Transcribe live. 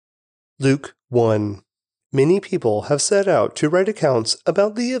Luke 1. Many people have set out to write accounts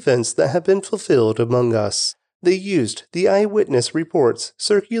about the events that have been fulfilled among us. They used the eyewitness reports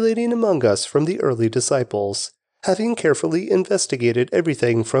circulating among us from the early disciples. Having carefully investigated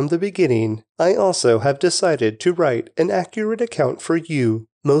everything from the beginning, I also have decided to write an accurate account for you,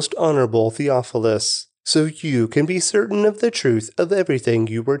 most honorable Theophilus, so you can be certain of the truth of everything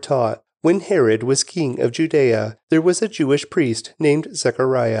you were taught. When Herod was king of Judea, there was a Jewish priest named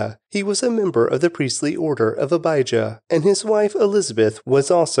Zechariah. He was a member of the priestly order of Abijah, and his wife Elizabeth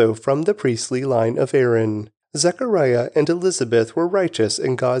was also from the priestly line of Aaron. Zechariah and Elizabeth were righteous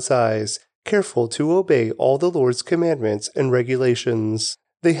in God's eyes, careful to obey all the Lord's commandments and regulations.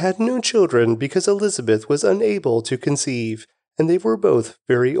 They had no children because Elizabeth was unable to conceive, and they were both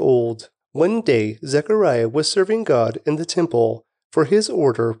very old. One day, Zechariah was serving God in the temple, for his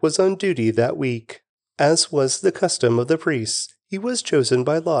order was on duty that week. As was the custom of the priests, he was chosen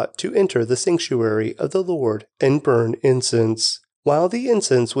by lot to enter the sanctuary of the Lord and burn incense. While the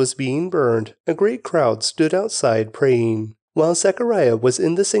incense was being burned, a great crowd stood outside praying. While Zechariah was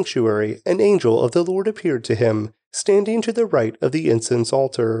in the sanctuary, an angel of the Lord appeared to him, standing to the right of the incense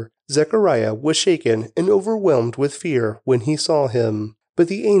altar. Zechariah was shaken and overwhelmed with fear when he saw him. But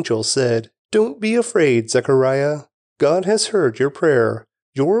the angel said, "Don't be afraid, Zechariah. God has heard your prayer.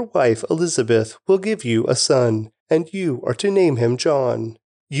 Your wife Elizabeth will give you a son, and you are to name him John.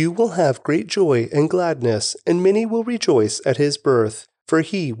 You will have great joy and gladness, and many will rejoice at his birth, for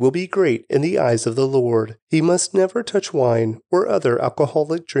he will be great in the eyes of the Lord. He must never touch wine or other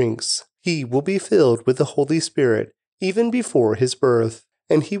alcoholic drinks. He will be filled with the Holy Spirit, even before his birth,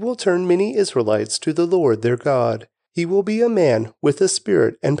 and he will turn many Israelites to the Lord their God. He will be a man with the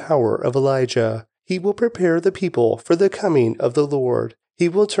spirit and power of Elijah. He will prepare the people for the coming of the Lord. He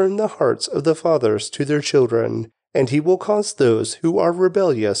will turn the hearts of the fathers to their children, and he will cause those who are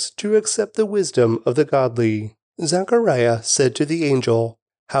rebellious to accept the wisdom of the godly." Zechariah said to the angel,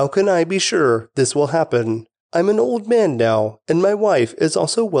 "How can I be sure this will happen? I'm an old man now, and my wife is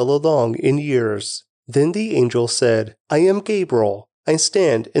also well along in years." Then the angel said, "I am Gabriel. I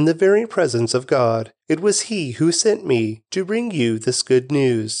stand in the very presence of God. It was he who sent me to bring you this good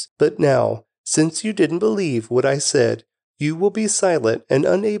news. But now, since you didn't believe what I said, you will be silent and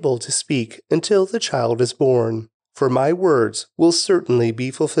unable to speak until the child is born, for my words will certainly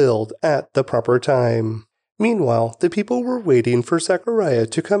be fulfilled at the proper time." Meanwhile, the people were waiting for Zechariah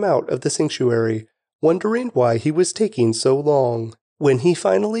to come out of the sanctuary, wondering why he was taking so long. When he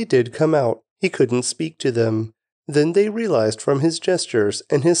finally did come out, he couldn't speak to them. Then they realized from his gestures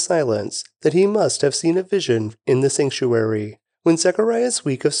and his silence that he must have seen a vision in the sanctuary. When Zechariah's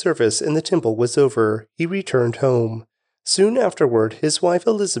week of service in the temple was over, he returned home. Soon afterward, his wife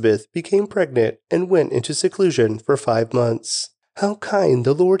Elizabeth became pregnant and went into seclusion for 5 months. "How kind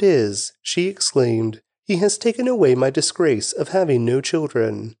the Lord is!" she exclaimed. "He has taken away my disgrace of having no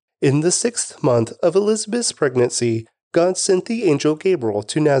children." In the 6th month of Elizabeth's pregnancy, God sent the angel Gabriel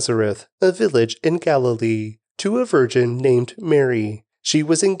to Nazareth, a village in Galilee, to a virgin named Mary. She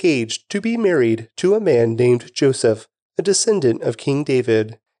was engaged to be married to a man named Joseph, a descendant of King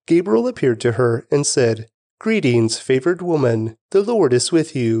David. Gabriel appeared to her and said, "Greetings, favored woman, the Lord is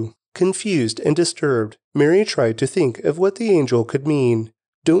with you." Confused and disturbed, Mary tried to think of what the angel could mean.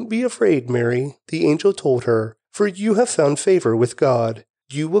 "Don't be afraid, Mary," the angel told her, "for you have found favor with God.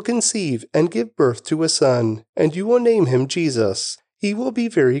 You will conceive and give birth to a son, and you will name him Jesus. He will be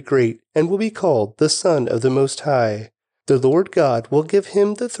very great and will be called the Son of the Most High. The Lord God will give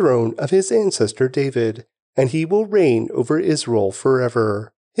him the throne of his ancestor David, and he will reign over Israel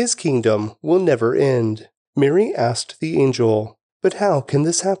forever. His kingdom will never end." Mary asked the angel, "But how can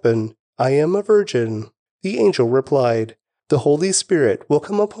this happen? I am a virgin." The angel replied, "The Holy Spirit will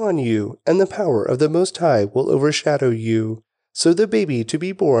come upon you, and the power of the Most High will overshadow you. So the baby to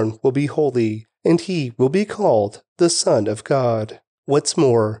be born will be holy, and he will be called the Son of God. What's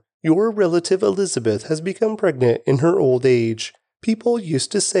more, your relative Elizabeth has become pregnant in her old age. People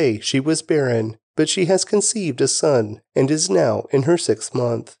used to say she was barren, but she has conceived a son and is now in her 6th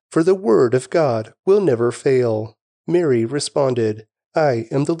month, for the word of God will never fail." Mary responded, "I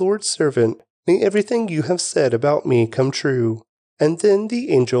am the Lord's servant. May everything you have said about me come true." And then the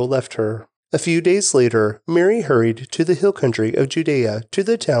angel left her. A few days later, Mary hurried to the hill country of Judea, to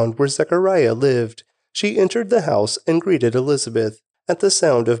the town where Zechariah lived. She entered the house and greeted Elizabeth. At the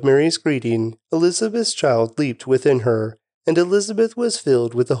sound of Mary's greeting, Elizabeth's child leaped within her, and Elizabeth was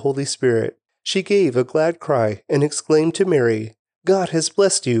filled with the Holy Spirit. She gave a glad cry and exclaimed to Mary, "God has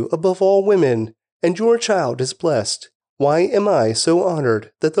blessed you above all women, and your child is blessed. Why am I so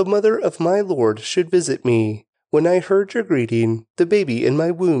honored that the mother of my Lord should visit me? When I heard your greeting, the baby in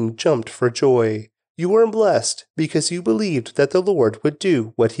my womb jumped for joy. You are blessed because you believed that the Lord would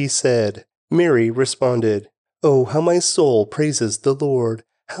do what he said." Mary responded, "Oh, how my soul praises the Lord!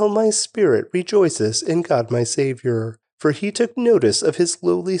 How my spirit rejoices in God my Savior! For he took notice of his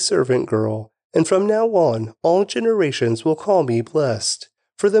lowly servant girl, and from now on all generations will call me blessed.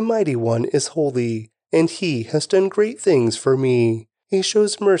 For the Mighty One is holy, and he has done great things for me. He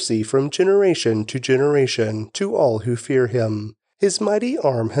shows mercy from generation to all who fear him. His mighty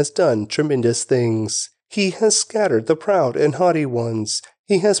arm has done tremendous things. He has scattered the proud and haughty ones.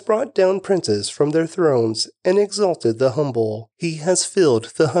 He has brought down princes from their thrones and exalted the humble. He has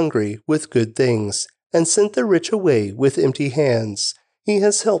filled the hungry with good things and sent the rich away with empty hands. He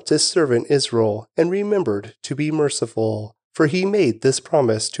has helped his servant Israel and remembered to be merciful. For he made this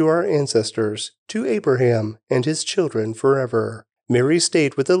promise to our ancestors, to Abraham and his children forever." Mary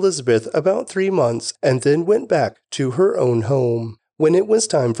stayed with Elizabeth about 3 months and then went back to her own home. When it was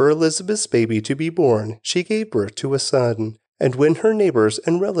time for Elizabeth's baby to be born, she gave birth to a son. And when her neighbors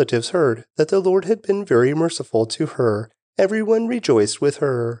and relatives heard that the Lord had been very merciful to her, everyone rejoiced with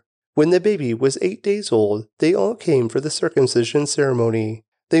her. When the baby was 8 days old, they all came for the circumcision ceremony.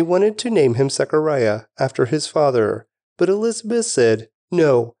 They wanted to name him Zechariah after his father, but Elizabeth said,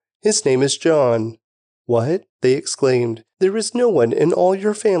 "No, his name is John." "What?" they exclaimed. "There is no one in all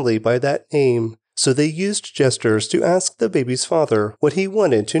your family by that name." So they used gestures to ask the baby's father what he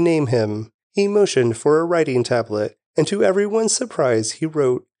wanted to name him. He motioned for a writing tablet, and to everyone's surprise he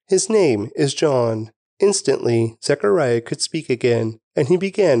wrote, "His name is John." Instantly, Zechariah could speak again, and he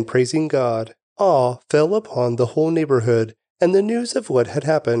began praising God. Awe fell upon the whole neighborhood, and the news of what had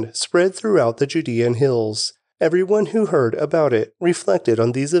happened spread throughout the Judean hills. Everyone who heard about it reflected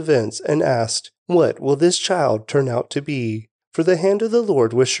on these events and asked, "What will this child turn out to be?" For the hand of the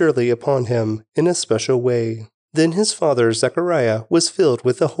Lord was surely upon him in a special way. Then his father Zechariah was filled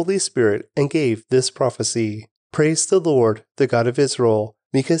with the Holy Spirit and gave this prophecy, "Praise the Lord, the God of Israel,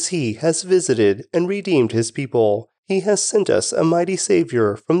 because he has visited and redeemed his people. He has sent us a mighty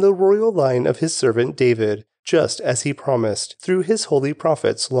Savior from the royal line of his servant David, just as he promised through his holy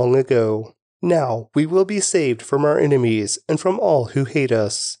prophets long ago. Now we will be saved from our enemies and from all who hate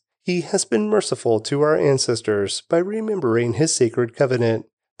us. He has been merciful to our ancestors by remembering his sacred covenant,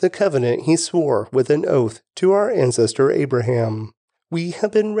 the covenant he swore with an oath to our ancestor Abraham. We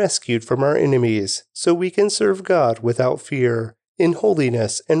have been rescued from our enemies, so we can serve God without fear, in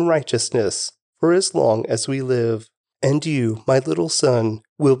holiness and righteousness, for as long as we live. And you, my little son,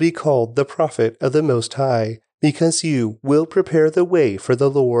 will be called the prophet of the Most High, because you will prepare the way for the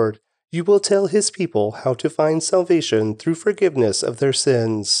Lord. You will tell his people how to find salvation through forgiveness of their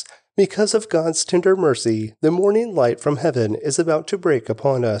sins. Because of God's tender mercy, the morning light from heaven is about to break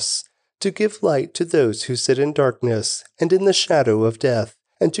upon us, to give light to those who sit in darkness and in the shadow of death,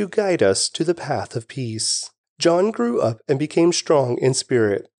 and to guide us to the path of peace. John grew up and became strong in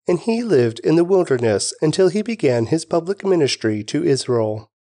spirit, and he lived in the wilderness until he began his public ministry to Israel.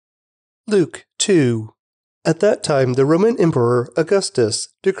 Luke 2. At that time, the Roman Emperor Augustus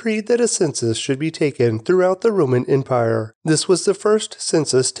decreed that a census should be taken throughout the Roman Empire. This was the first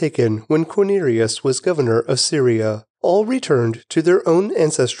census taken when Quirinius was governor of Syria. All returned to their own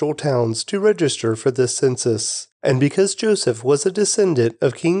ancestral towns to register for this census. And because Joseph was a descendant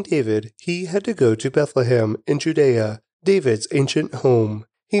of King David, he had to go to Bethlehem in Judea, David's ancient home.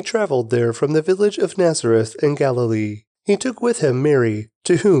 He traveled there from the village of Nazareth in Galilee. He took with him Mary,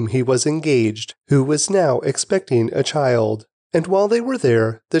 to whom he was engaged, who was now expecting a child. And while they were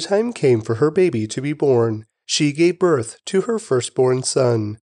there, the time came for her baby to be born. She gave birth to her firstborn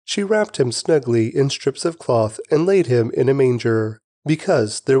son. She wrapped him snugly in strips of cloth and laid him in a manger,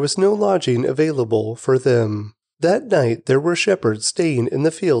 because there was no lodging available for them. That night there were shepherds staying in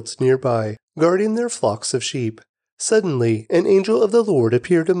the fields nearby, guarding their flocks of sheep. Suddenly an angel of the Lord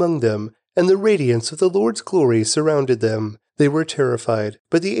appeared among them, and the radiance of the Lord's glory surrounded them. They were terrified,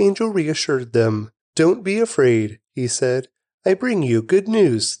 but the angel reassured them. "Don't be afraid," he said. "I bring you good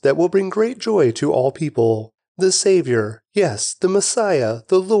news that will bring great joy to all people. The Savior, yes, the Messiah,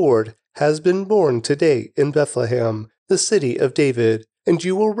 the Lord, has been born today in Bethlehem, the city of David, and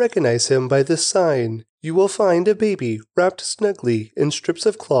you will recognize him by this sign. You will find a baby wrapped snugly in strips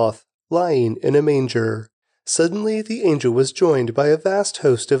of cloth, lying in a manger." Suddenly the angel was joined by a vast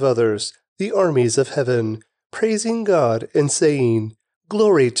host of others, the armies of heaven, praising God and saying,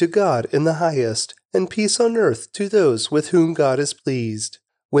 "Glory to God in the highest, and peace on earth to those with whom God is pleased."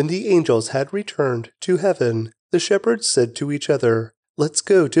 When the angels had returned to heaven, the shepherds said to each other, "Let's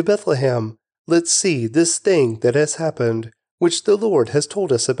go to Bethlehem. Let's see this thing that has happened, which the Lord has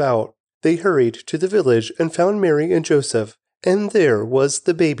told us about." They hurried to the village and found Mary and Joseph, and there was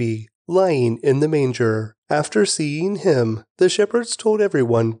the baby, lying in the manger. After seeing him, the shepherds told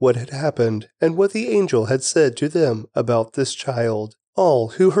everyone what had happened and what the angel had said to them about this child. All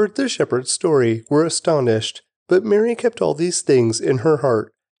who heard the shepherd's story were astonished, but Mary kept all these things in her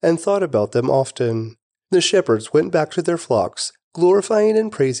heart and thought about them often. The shepherds went back to their flocks, glorifying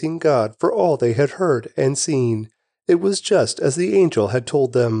and praising God for all they had heard and seen. It was just as the angel had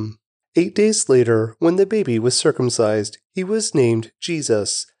told them. 8 days later, when the baby was circumcised, he was named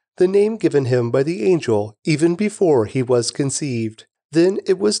Jesus, the name given him by the angel even before he was conceived. Then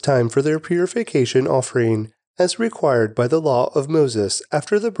it was time for their purification offering, as required by the law of Moses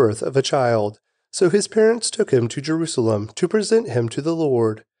after the birth of a child. So his parents took him to Jerusalem to present him to the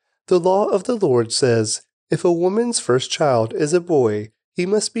Lord. The law of the Lord says, if a woman's first child is a boy, he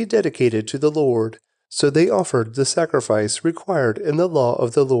must be dedicated to the Lord. So they offered the sacrifice required in the law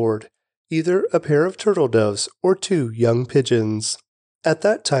of the Lord, either a pair of turtle doves or 2 young pigeons. At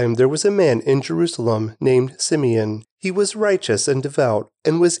that time there was a man in Jerusalem named Simeon. He was righteous and devout,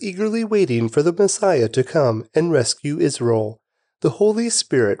 and was eagerly waiting for the Messiah to come and rescue Israel. The Holy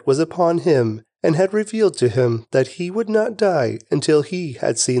Spirit was upon him, and had revealed to him that he would not die until he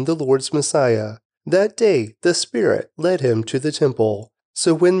had seen the Lord's Messiah. That day the Spirit led him to the temple.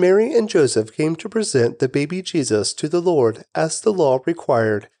 So when Mary and Joseph came to present the baby Jesus to the Lord as the law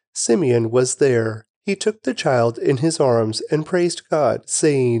required, Simeon was there. He took the child in his arms and praised God,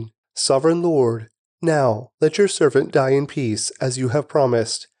 saying, Sovereign Lord, now let your servant die in peace, as you have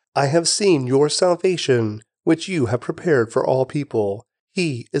promised. I have seen your salvation, which you have prepared for all people.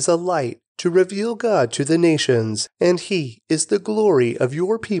 He is a light to reveal God to the nations, and he is the glory of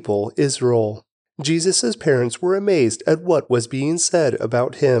your people Israel. Jesus' parents were amazed at what was being said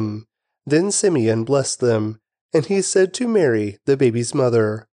about him. Then Simeon blessed them, and he said to Mary, the baby's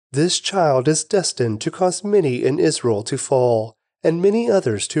mother, This child is destined to cause many in Israel to fall, and many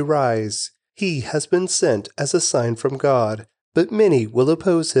others to rise. He has been sent as a sign from God, but many will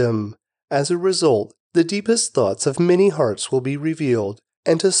oppose him. As a result, the deepest thoughts of many hearts will be revealed,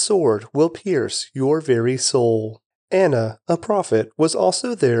 and a sword will pierce your very soul. Anna, a prophet, was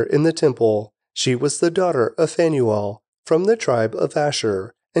also there in the temple. She was the daughter of Phanuel, from the tribe of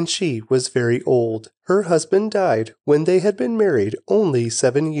Asher, and she was very old. Her husband died when they had been married only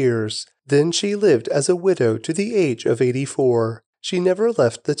 7 years. Then she lived as a widow to the age of 84. She never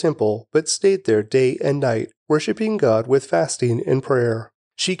left the temple, but stayed there day and night, worshiping God with fasting and prayer.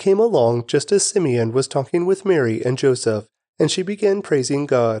 She came along just as Simeon was talking with Mary and Joseph, and she began praising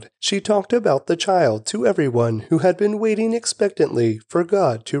God. She talked about the child to everyone who had been waiting expectantly for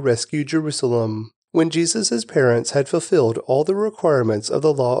God to rescue Jerusalem. When Jesus' parents had fulfilled all the requirements of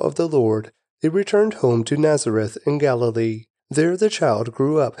the law of the Lord, they returned home to Nazareth in Galilee. There the child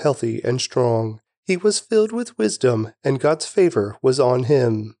grew up healthy and strong. He was filled with wisdom, and God's favor was on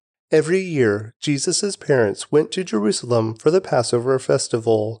him. Every year, Jesus' parents went to Jerusalem for the Passover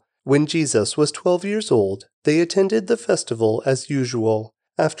festival. When Jesus was 12 years old, they attended the festival as usual.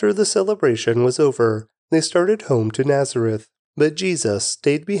 After the celebration was over, they started home to Nazareth. But Jesus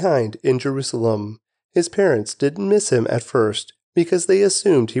stayed behind in Jerusalem. His parents didn't miss him at first, because they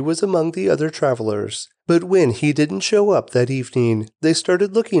assumed he was among the other travelers. But when he didn't show up that evening, they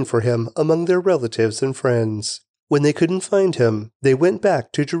started looking for him among their relatives and friends. When they couldn't find him, they went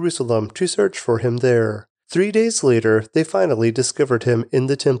back to Jerusalem to search for him there. 3 days later, they finally discovered him in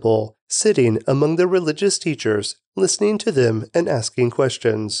the temple, sitting among the religious teachers, listening to them and asking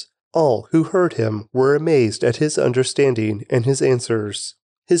questions. All who heard him were amazed at his understanding and his answers.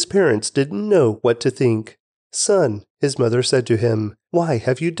 His parents didn't know what to think. Son, his mother said to him, why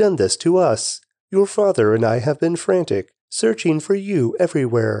have you done this to us? Your father and I have been frantic, searching for you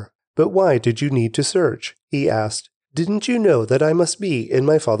everywhere. But why did you need to search? He asked. Didn't you know that I must be in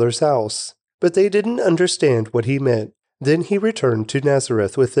my father's house? But they didn't understand what he meant. Then he returned to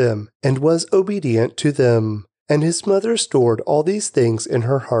Nazareth with them, and was obedient to them. And his mother stored all these things in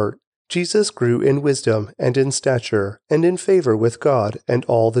her heart. Jesus grew in wisdom and in stature, and in favor with God and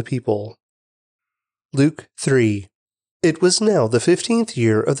all the people. Luke 3. It was now the 15th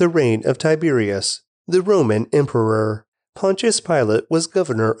year of the reign of Tiberius, the Roman emperor. Pontius Pilate was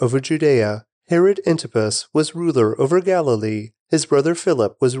governor over Judea. Herod Antipas was ruler over Galilee. His brother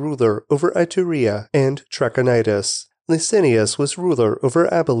Philip was ruler over Iturea and Trachonitis. Lysanias was ruler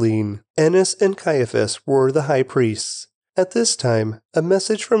over Abilene. Annas and Caiaphas were the high priests. At this time, a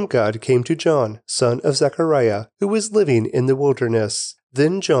message from God came to John, son of Zechariah, who was living in the wilderness.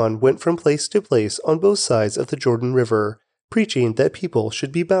 Then John went from place to place on both sides of the Jordan River, preaching that people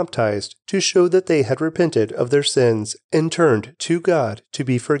should be baptized to show that they had repented of their sins and turned to God to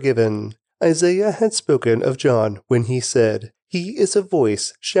be forgiven. Isaiah had spoken of John when he said, "He is a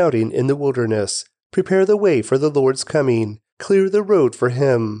voice shouting in the wilderness, 'Prepare the way for the Lord's coming, clear the road for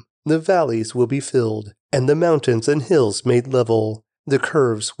him.' The valleys will be filled, and the mountains and hills made level. The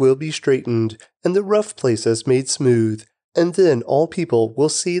curves will be straightened, and the rough places made smooth, and then all people will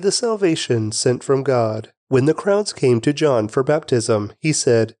see the salvation sent from God." When the crowds came to John for baptism, he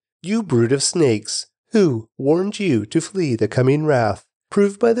said, "You brood of snakes, who warned you to flee the coming wrath?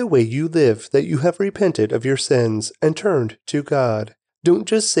 Prove by the way you live that you have repented of your sins and turned to God. Don't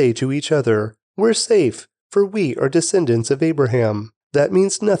just say to each other, 'We're safe, for we are descendants of Abraham.' That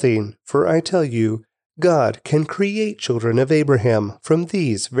means nothing, for I tell you, God can create children of Abraham from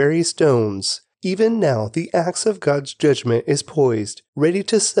these very stones. Even now the axe of God's judgment is poised, ready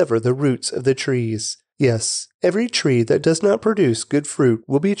to sever the roots of the trees. Yes, every tree that does not produce good fruit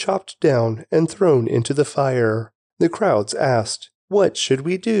will be chopped down and thrown into the fire." The crowds asked, "What should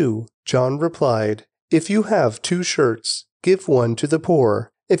we do?" John replied, "If you have 2 shirts, give one to the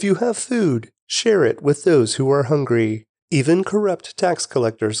poor. If you have food, share it with those who are hungry." Even corrupt tax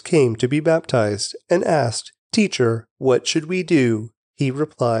collectors came to be baptized and asked, "Teacher, what should we do?" He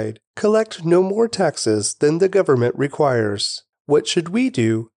replied, "Collect no more taxes than the government requires." "What should we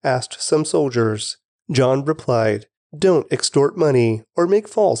do?" asked some soldiers. John replied, "Don't extort money or make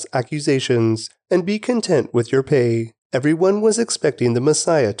false accusations, and be content with your pay." Everyone was expecting the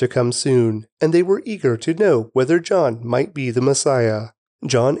Messiah to come soon, and they were eager to know whether John might be the Messiah.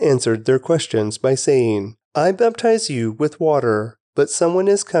 John answered their questions by saying, "I baptize you with water, but someone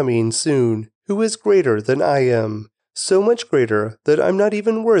is coming soon, who is greater than I am, so much greater that I'm not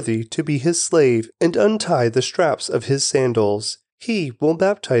even worthy to be his slave and untie the straps of his sandals. He will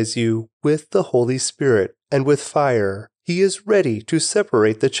baptize you with the Holy Spirit and with fire. He is ready to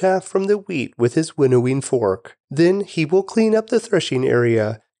separate the chaff from the wheat with his winnowing fork. Then he will clean up the threshing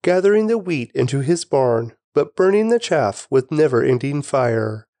area, gathering the wheat into his barn, but burning the chaff with never-ending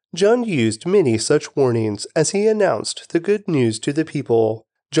fire." John used many such warnings as he announced the good news to the people.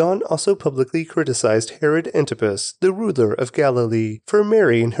 John also publicly criticized Herod Antipas, the ruler of Galilee, for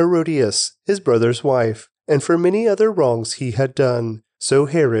marrying Herodias, his brother's wife, and for many other wrongs he had done. So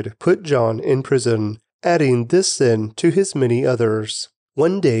Herod put John in prison, adding this sin to his many others.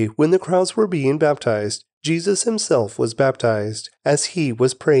 One day, when the crowds were being baptized, Jesus himself was baptized. As he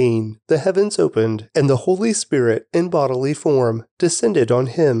was praying, the heavens opened, and the Holy Spirit in bodily form descended on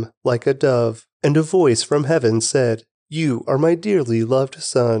him like a dove. And a voice from heaven said, "You are my dearly loved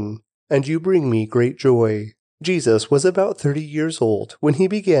Son, and you bring me great joy." Jesus was about 30 years old when he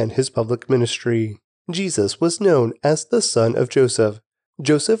began his public ministry. Jesus was known as the son of Joseph.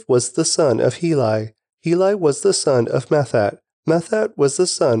 Joseph was the son of Heli. Heli was the son of Mathat. Mathat was the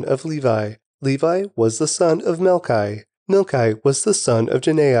son of Levi. Levi was the son of Melchi. Melchi was the son of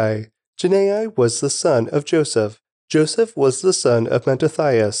Jannai. Jannai was the son of Joseph. Joseph was the son of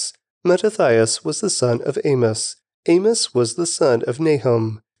Mattathias. Mattathias was the son of Amos. Amos was the son of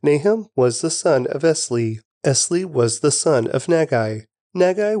Nahum. Nahum was the son of Esli. Esli was the son of Nagai.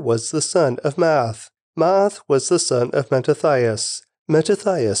 Nagai was the son of Maath. Maath was the son of Mattathias.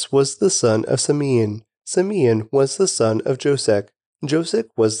 Mattathias was the son of Simeon. Simeon was the son of Josech. Josech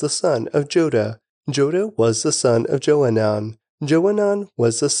was the son of Joda. Joda was the son of Johanan. Johanan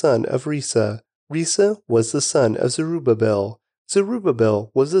was the son of Risa. Risa was the son of Zerubbabel.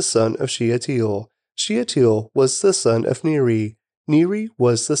 Zerubbabel was the son of Shealtiel. Shealtiel was the son of Neri. Neri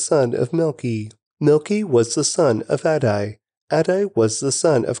was the son of Melchi. Melchi was the son of Adai. Adai was the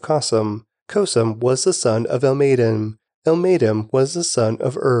son of Kosam. Kosam was the son of Elmadam. Elmadam was the son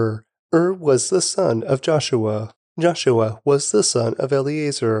of Ur. Ur was the son of Joshua. Joshua was the son of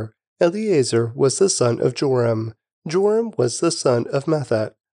Eleazar. Eleazar was the son of Joram. Joram was the son of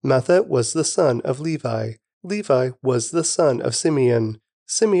Mathat. Mathat was the son of Levi. Levi was the son of Simeon.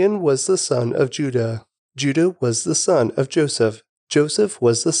 Simeon was the son of Judah. Judah was the son of Joseph. Joseph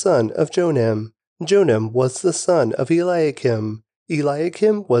was the son of Jonam. Jonam was the son of Eliakim.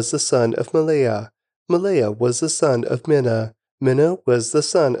 Eliakim was the son of Maleah. Maleah was the son of Minna. Minna was the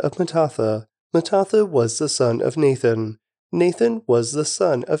son of Mattatha. Mattatha was the son of Nathan. Nathan was the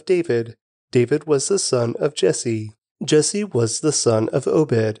son of David. David was the son of Jesse. Jesse was the son of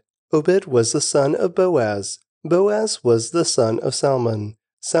Obed. Obed was the son of Boaz. Boaz was the son of Salmon.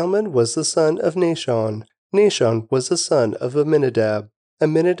 Salmon was the son of Nahshon. Nahshon was the son of Amminadab.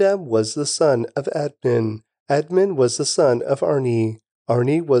 Amminadab was the son of Admin. Admin was the son of Arni.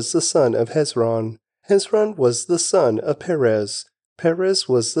 Arni was the son of Hezron. Hezron was the son of Perez. Perez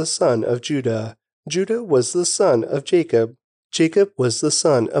was the son of Judah. Judah was the son of Jacob. Jacob was the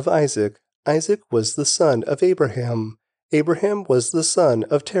son of Isaac. Isaac was the son of Abraham. Abraham was the son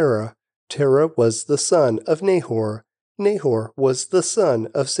of Terah. Terah was the son of Nahor. Nahor was the son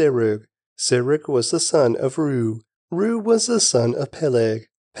of Serug. Serug was the son of Reu. Reu was the son of Peleg.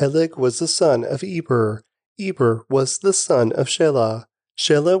 Peleg was the son of Eber. Eber was the son of Shelah.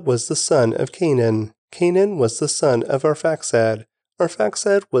 Shelah was the son of Canaan. Canaan was the son of Arphaxad.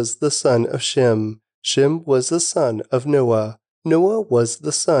 Arphaxad was the son of Shem. Shem was the son of Noah. Noah was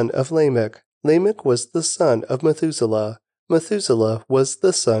the son of Lamech. Lamech was the son of Methuselah. Methuselah was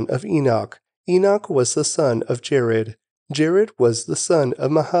the son of Enoch. Enoch was the son of Jared. Jared was the son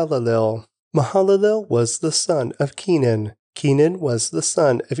of Mahalalel. Mahalalel was the son of Kenan. Kenan was the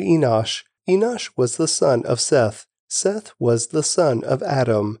son of Enosh. Enosh was the son of Seth. Seth was the son of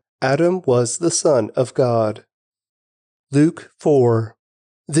Adam. Adam was the son of God. Luke 4.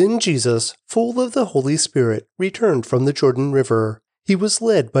 Then Jesus, full of the Holy Spirit, returned from the Jordan River. He was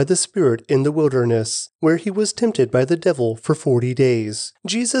led by the Spirit in the wilderness, where he was tempted by the devil for 40 days.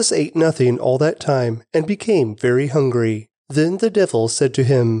 Jesus ate nothing all that time and became very hungry. Then the devil said to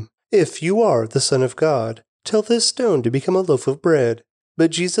him, "If you are the Son of God, tell this stone to become a loaf of bread."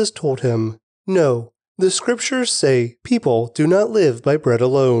 But Jesus told him, "No, the Scriptures say people do not live by bread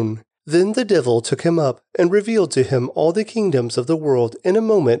alone." Then the devil took him up and revealed to him all the kingdoms of the world in a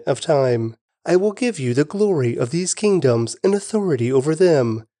moment of time. "I will give you the glory of these kingdoms and authority over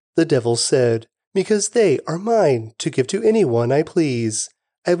them," the devil said, "because they are mine to give to anyone I please.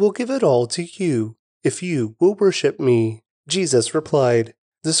 I will give it all to you, if you will worship me." Jesus replied,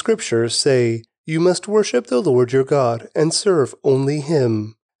 "The Scriptures say, 'You must worship the Lord your God and serve only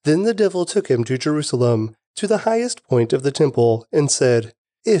Him.'" Then the devil took him to Jerusalem, to the highest point of the temple, and said,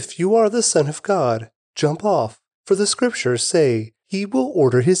 "If you are the Son of God, jump off, for the Scriptures say, 'He will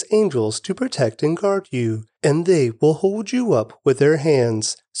order His angels to protect and guard you, and they will hold you up with their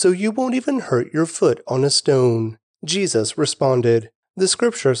hands, so you won't even hurt your foot on a stone.'" Jesus responded, "The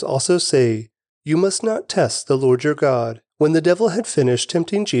Scriptures also say, 'You must not test the Lord your God.'" When the devil had finished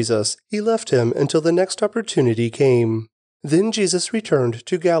tempting Jesus, he left him until the next opportunity came. Then Jesus returned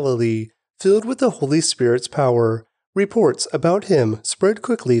to Galilee, filled with the Holy Spirit's power. Reports about him spread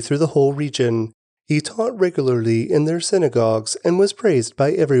quickly through the whole region. He taught regularly in their synagogues and was praised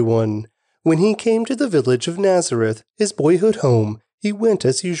by everyone. When he came to the village of Nazareth, his boyhood home, he went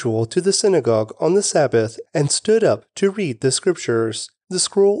as usual to the synagogue on the Sabbath and stood up to read the Scriptures. The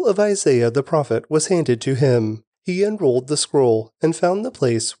scroll of Isaiah the prophet was handed to him. He unrolled the scroll and found the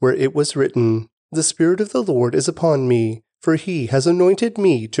place where it was written, "The Spirit of the Lord is upon me, for He has anointed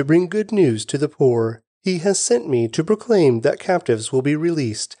me to bring good news to the poor. He has sent me to proclaim that captives will be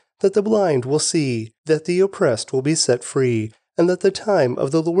released, that the blind will see, that the oppressed will be set free, and that the time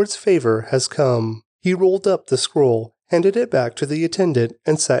of the Lord's favor has come." He rolled up the scroll, handed it back to the attendant,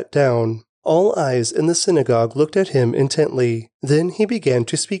 and sat down. All eyes in the synagogue looked at him intently. Then he began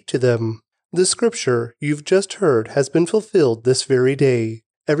to speak to them. "The Scripture you've just heard has been fulfilled this very day."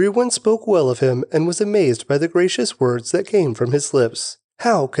 Everyone spoke well of him and was amazed by the gracious words that came from his lips.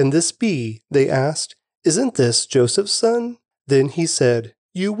 "How can this be?" they asked. "Isn't this Joseph's son?" Then he said,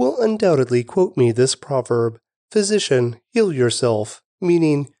 "You will undoubtedly quote me this proverb, 'Physician, heal yourself,'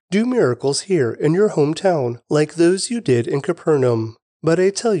 meaning, do miracles here in your hometown like those you did in Capernaum. But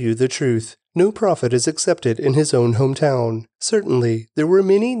I tell you the truth, no prophet is accepted in his own hometown. Certainly, there were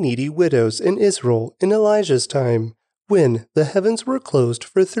many needy widows in Israel in Elijah's time, when the heavens were closed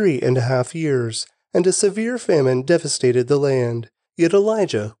for 3.5 years, and a severe famine devastated the land. Yet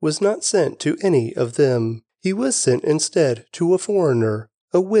Elijah was not sent to any of them. He was sent instead to a foreigner,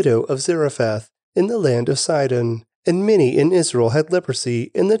 a widow of Zarephath, in the land of Sidon. And many in Israel had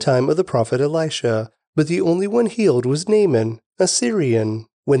leprosy in the time of the prophet Elisha, but the only one healed was Naaman, a Syrian.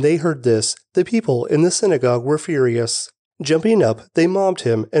 When they heard this, the people in the synagogue were furious. Jumping up, they mobbed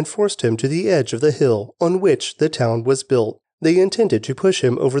him and forced him to the edge of the hill on which the town was built. They intended to push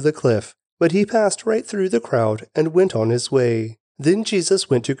him over the cliff, but he passed right through the crowd and went on his way. Then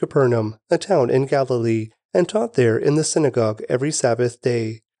Jesus went to Capernaum, a town in Galilee, and taught there in the synagogue every Sabbath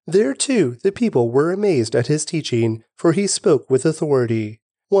day. There, too, the people were amazed at his teaching, for he spoke with authority.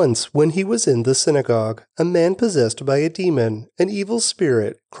 Once, when he was in the synagogue, a man possessed by a demon, an evil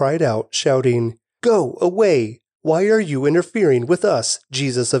spirit, cried out, shouting, "Go away! Why are you interfering with us,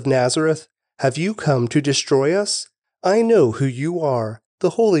 Jesus of Nazareth? Have you come to destroy us? I know who you are,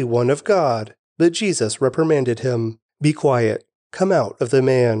 the Holy One of God." But Jesus reprimanded him. "Be quiet. Come out of the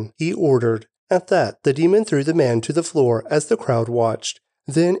man," he ordered. At that, the demon threw the man to the floor as the crowd watched.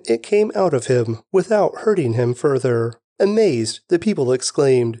 Then it came out of him without hurting him further. Amazed, the people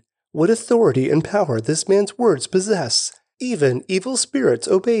exclaimed, "What authority and power this man's words possess! Even evil spirits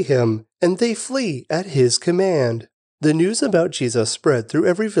obey him, and they flee at his command. The news about Jesus spread through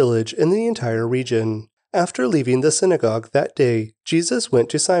every village in the entire region. After leaving the synagogue that day, Jesus went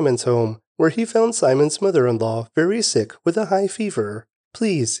to Simon's home, where he found Simon's mother-in-law very sick with a high fever.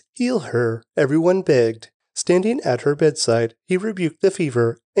 "Please, heal her," everyone begged. Standing at her bedside, he rebuked the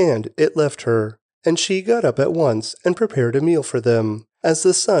fever, and it left her. And she got up at once and prepared a meal for them. As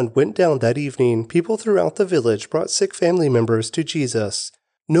the sun went down that evening, people throughout the village brought sick family members to Jesus.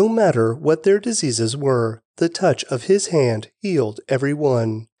 No matter what their diseases were, the touch of his hand healed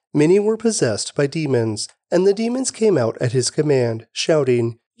everyone. Many were possessed by demons, and the demons came out at his command,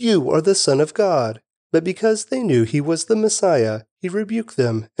 shouting, "You are the Son of God." But because they knew he was the Messiah, he rebuked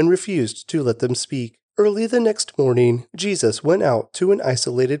them and refused to let them speak. Early the next morning, Jesus went out to an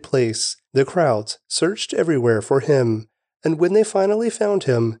isolated place. The crowds searched everywhere for him, and when they finally found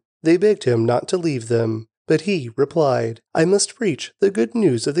him, they begged him not to leave them. But he replied, "I must preach the good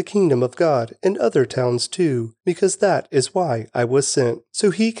news of the kingdom of God in other towns too, because that is why I was sent."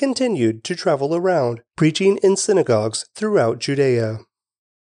 So he continued to travel around, preaching in synagogues throughout Judea.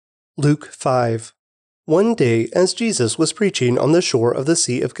 Luke 5. One day, as Jesus was preaching on the shore of the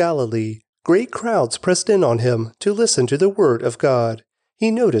Sea of Galilee, great crowds pressed in on him to listen to the word of God. He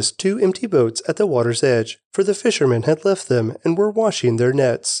noticed 2 empty boats at the water's edge, for the fishermen had left them and were washing their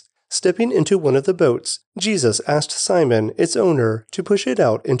nets. Stepping into one of the boats, Jesus asked Simon, its owner, to push it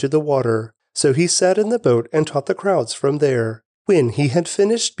out into the water. So he sat in the boat and taught the crowds from there. When he had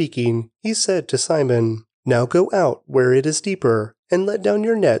finished speaking, he said to Simon, "Now go out where it is deeper, and let down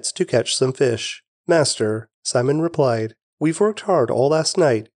your nets to catch some fish." "Master," Simon replied, "we've worked hard all last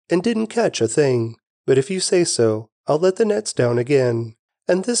night and didn't catch a thing. But if you say so, I'll let the nets down again."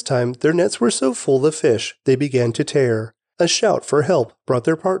 And this time their nets were so full of fish they began to tear. A shout for help brought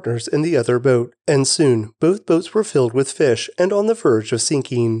their partners in the other boat, and soon both boats were filled with fish and on the verge of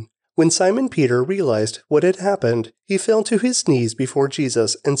sinking. When Simon Peter realized what had happened, he fell to his knees before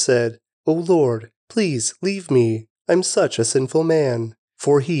Jesus and said, "O Lord, please leave me. I'm such a sinful man."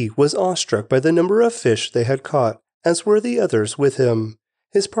 For he was awestruck by the number of fish they had caught, as were the others with him.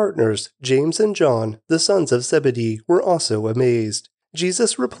 His partners, James and John, the sons of Zebedee, were also amazed.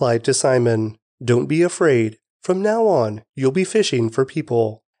 Jesus replied to Simon, "Don't be afraid. From now on, you'll be fishing for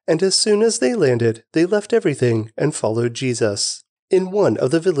people." And as soon as they landed, they left everything and followed Jesus. In one of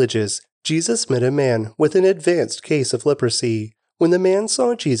the villages, Jesus met a man with an advanced case of leprosy. When the man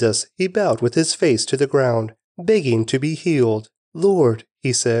saw Jesus, he bowed with his face to the ground, begging to be healed. "Lord,"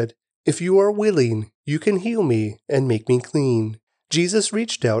 he said, "if you are willing, you can heal me and make me clean." Jesus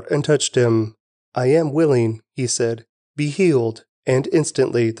reached out and touched him. "I am willing," he said. "Be healed." And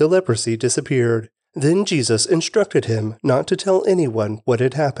instantly the leprosy disappeared. Then Jesus instructed him not to tell anyone what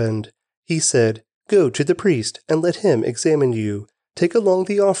had happened. He said, "Go to the priest and let him examine you. Take along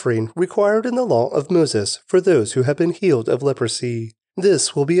the offering required in the law of Moses for those who have been healed of leprosy.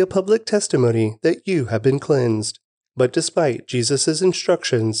 This will be a public testimony that you have been cleansed." But despite Jesus'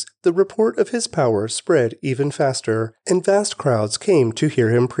 instructions, the report of his power spread even faster, and vast crowds came to hear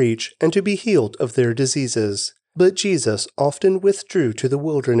him preach and to be healed of their diseases. But Jesus often withdrew to the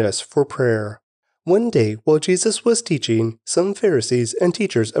wilderness for prayer. One day, while Jesus was teaching, some Pharisees and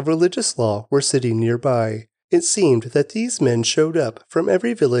teachers of religious law were sitting nearby. It seemed that these men showed up from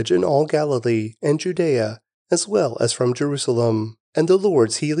every village in all Galilee and Judea, as well as from Jerusalem, and the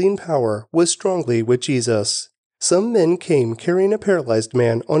Lord's healing power was strongly with Jesus. Some men came carrying a paralyzed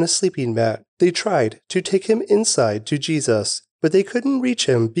man on a sleeping mat. They tried to take him inside to Jesus, but they couldn't reach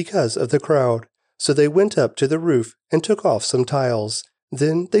him because of the crowd. So they went up to the roof and took off some tiles.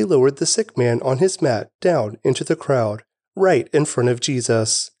 Then they lowered the sick man on his mat down into the crowd, right in front of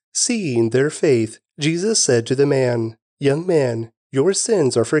Jesus. Seeing their faith, Jesus said to the man, "Young man, your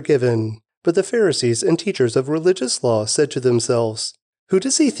sins are forgiven." But the Pharisees and teachers of religious law said to themselves, "Who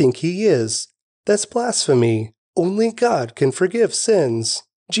does he think he is? That's blasphemy. Only God can forgive sins."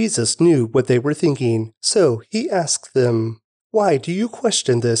 Jesus knew what they were thinking, so he asked them, "Why do you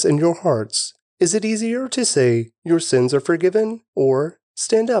question this in your hearts? Is it easier to say, 'Your sins are forgiven,' or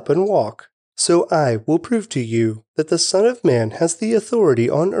 'Stand up and walk'? So I will prove to you that the Son of Man has the authority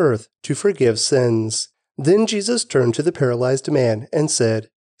on earth to forgive sins." Then Jesus turned to the paralyzed man and said,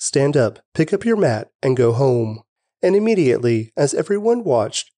 "Stand up, pick up your mat, and go home." And immediately, as everyone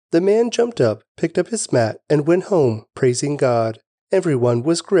watched, the man jumped up, picked up his mat, and went home, praising God. Everyone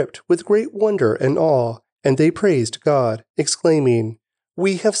was gripped with great wonder and awe, and they praised God, exclaiming,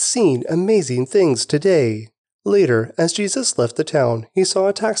 "We have seen amazing things today." Later, as Jesus left the town, he saw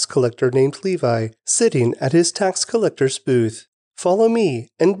a tax collector named Levi sitting at his tax collector's booth. "Follow me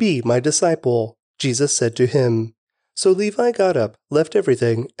and be my disciple," Jesus said to him. So Levi got up, left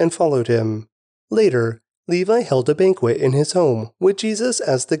everything, and followed him. Later, Levi held a banquet in his home with Jesus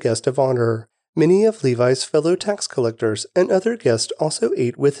as the guest of honor. Many of Levi's fellow tax collectors and other guests also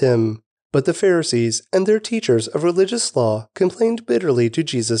ate with him. But the Pharisees and their teachers of religious law complained bitterly to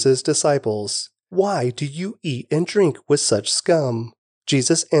Jesus' disciples. "Why do you eat and drink with such scum?"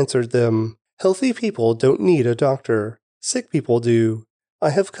 Jesus answered them, "Healthy people don't need a doctor. Sick people do. I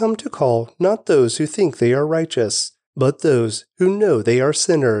have come to call not those who think they are righteous, but those who know they are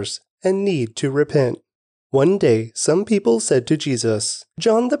sinners and need to repent." One day, some people said to Jesus,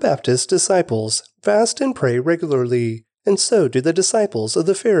 "John the Baptist's disciples fast and pray regularly, and so do the disciples of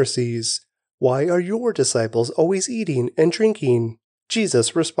the Pharisees. Why are your disciples always eating and drinking?"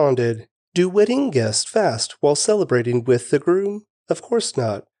 Jesus responded, "Do wedding guests fast while celebrating with the groom? Of course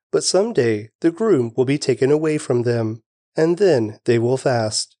not, but someday the groom will be taken away from them, and then they will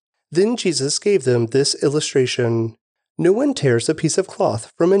fast." Then Jesus gave them this illustration. No one tears a piece of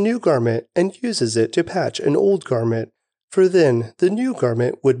cloth from a new garment and uses it to patch an old garment, for then the new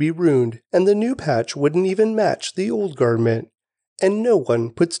garment would be ruined, and the new patch wouldn't even match the old garment. And no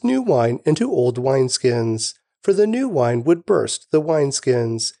one puts new wine into old wineskins, for the new wine would burst the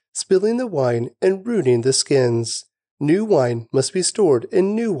wineskins, spilling the wine and ruining the skins. New wine must be stored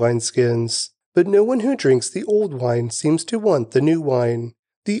in new wineskins. But no one who drinks the old wine seems to want the new wine.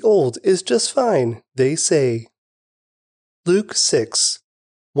 The old is just fine, they say. Luke 6.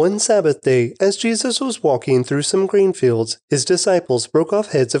 One Sabbath day, as Jesus was walking through some grain fields, his disciples broke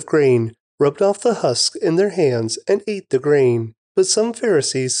off heads of grain, rubbed off the husks in their hands, and ate the grain. But some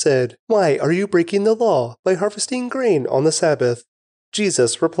Pharisees said, "Why are you breaking the law by harvesting grain on the Sabbath?"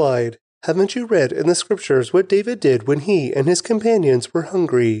 Jesus replied, "Haven't you read in the Scriptures what David did when he and his companions were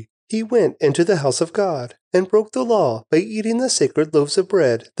hungry? He went into the house of God and broke the law by eating the sacred loaves of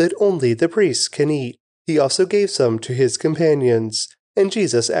bread that only the priests can eat. He also gave some to his companions." And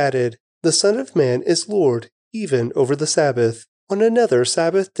Jesus added, "The Son of Man is Lord, even over the Sabbath." On another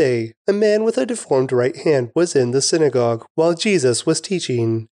Sabbath day, a man with a deformed right hand was in the synagogue while Jesus was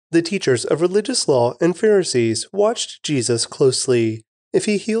teaching. The teachers of religious law and Pharisees watched Jesus closely. If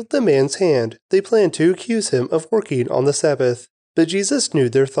he healed the man's hand, they planned to accuse him of working on the Sabbath. But Jesus knew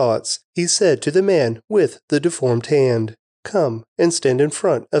their thoughts. He said to the man with the deformed hand, "Come and stand in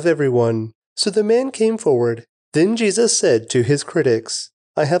front of everyone." So the man came forward. Then Jesus said to his critics,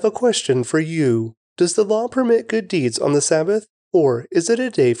 "I have a question for you. Does the law permit good deeds on the Sabbath, or is it a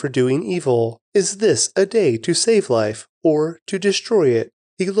day for doing evil? Is this a day to save life, or to destroy it?"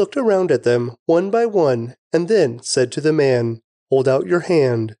 He looked around at them one by one, and then said to the man, "Hold out your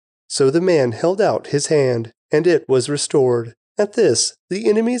hand." So the man held out his hand, and it was restored. At this, the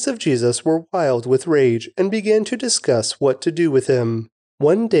enemies of Jesus were wild with rage and began to discuss what to do with him.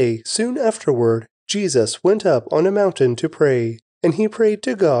 One day, soon afterward, Jesus went up on a mountain to pray, and he prayed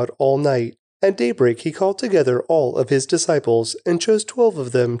to God all night. At daybreak he called together all of his disciples and chose 12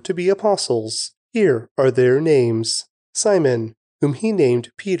 of them to be apostles. Here are their names: Simon, whom he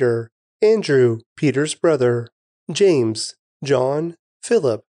named Peter; Andrew, Peter's brother; James, John,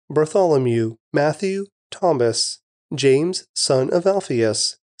 Philip, Bartholomew, Matthew, Thomas; James, son of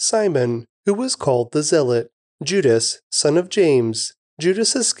Alphaeus; Simon, who was called the Zealot; Judas, son of James;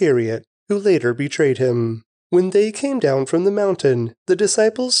 Judas Iscariot, who later betrayed him. When they came down from the mountain, the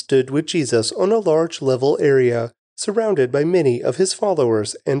disciples stood with Jesus on a large level area, surrounded by many of his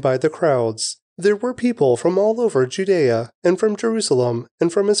followers and by the crowds. There were people from all over Judea, and from Jerusalem,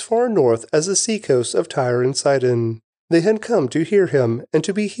 and from as far north as the seacoast of Tyre and Sidon. They had come to hear him and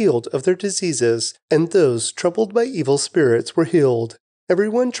to be healed of their diseases, and those troubled by evil spirits were healed.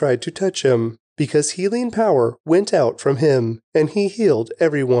 Everyone tried to touch him, because healing power went out from him, and he healed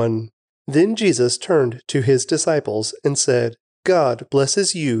everyone. Then Jesus turned to his disciples and said, "God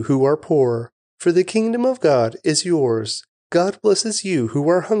blesses you who are poor, for the kingdom of God is yours. God blesses you who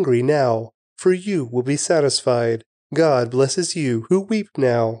are hungry now, for you will be satisfied. God blesses you who weep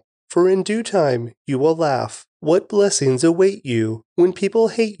now, for in due time you will laugh. What blessings await you when people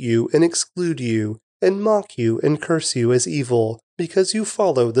hate you and exclude you, and mock you and curse you as evil, because you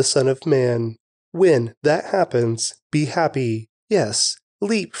follow the Son of Man. When that happens, be happy. Yes,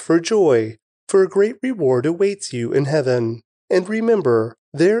 leap for joy, for a great reward awaits you in heaven. And remember,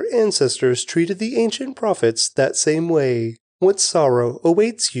 their ancestors treated the ancient prophets that same way. What sorrow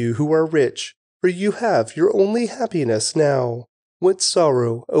awaits you who are rich, for you have your only happiness now. What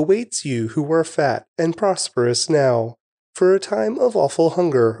sorrow awaits you who are fat and prosperous now, for a time of awful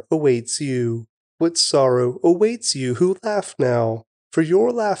hunger awaits you. What sorrow awaits you who laugh now, for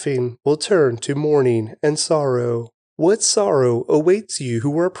your laughing will turn to mourning and sorrow. What sorrow awaits you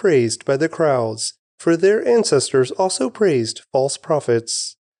who are praised by the crowds, for their ancestors also praised false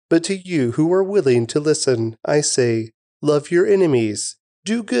prophets. But to you who are willing to listen, I say, love your enemies,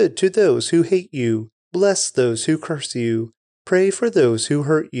 do good to those who hate you, bless those who curse you, pray for those who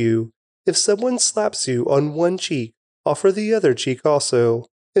hurt you. If someone slaps you on one cheek, offer the other cheek also.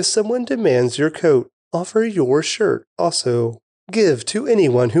 If someone demands your coat, offer your shirt also. Give to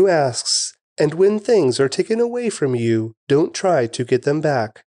anyone who asks, and when things are taken away from you, don't try to get them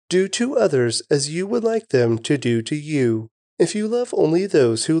back. Do to others as you would like them to do to you. If you love only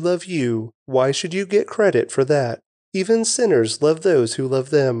those who love you, why should you get credit for that? Even sinners love those who love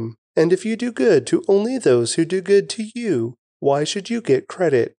them. And if you do good to only those who do good to you, why should you get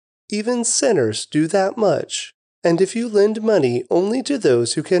credit? Even sinners do that much. And if you lend money only to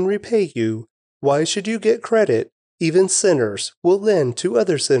those who can repay you, why should you get credit? Even sinners will lend to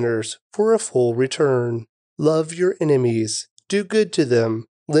other sinners for a full return. Love your enemies, do good to them,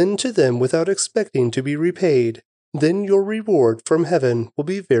 lend to them without expecting to be repaid. Then your reward from heaven will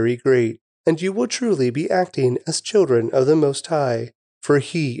be very great, and you will truly be acting as children of the Most High. For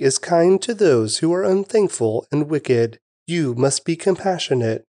He is kind to those who are unthankful and wicked. You must be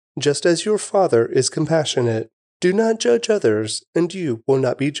compassionate, just as your Father is compassionate. Do not judge others, and you will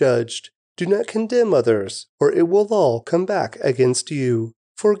not be judged. Do not condemn others, or it will all come back against you.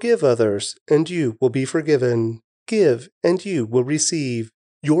 Forgive others, and you will be forgiven. Give, and you will receive.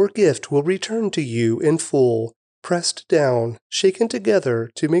 Your gift will return to you in full, pressed down, shaken together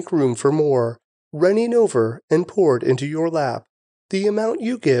to make room for more, running over and poured into your lap. The amount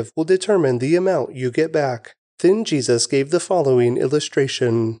you give will determine the amount you get back. Then Jesus gave the following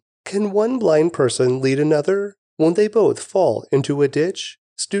illustration. Can one blind person lead another? Won't they both fall into a ditch?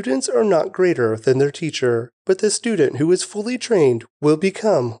 Students are not greater than their teacher, but the student who is fully trained will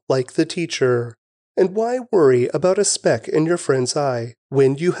become like the teacher. And why worry about a speck in your friend's eye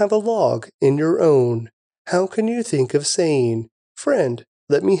when you have a log in your own? How can you think of saying, "Friend,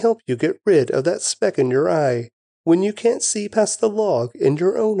 let me help you get rid of that speck in your eye," when you can't see past the log in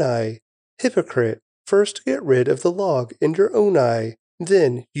your own eye? Hypocrite, first get rid of the log in your own eye,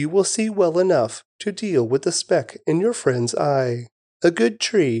 then you will see well enough to deal with the speck in your friend's eye. A good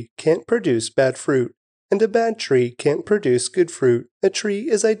tree can't produce bad fruit, and a bad tree can't produce good fruit. A tree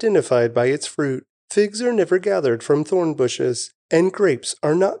is identified by its fruit. Figs are never gathered from thorn bushes, and grapes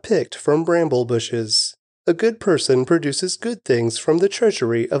are not picked from bramble bushes. A good person produces good things from the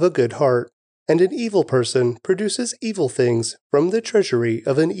treasury of a good heart, and an evil person produces evil things from the treasury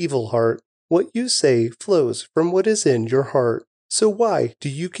of an evil heart. What you say flows from what is in your heart. So why do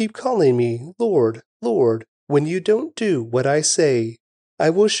you keep calling me Lord, Lord, when you don't do what I say? I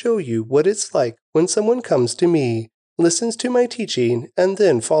will show you what it's like when someone comes to me, listens to my teaching, and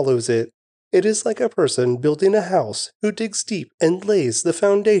then follows it. It is like a person building a house who digs deep and lays the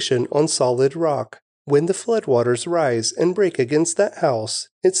foundation on solid rock. When the floodwaters rise and break against that house,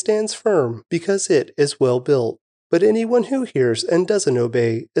 it stands firm because it is well built. But anyone who hears and doesn't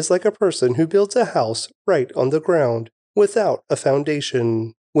obey is like a person who builds a house right on the ground, without a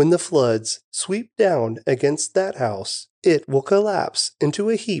foundation. When the floods sweep down against that house, it will collapse into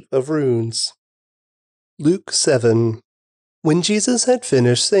a heap of ruins. Luke 7. When Jesus had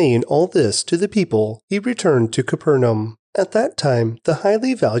finished saying all this to the people, he returned to Capernaum. At that time, the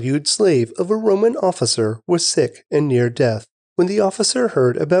highly valued slave of a Roman officer was sick and near death. When the officer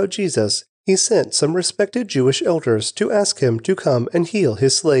heard about Jesus, he sent some respected Jewish elders to ask him to come and heal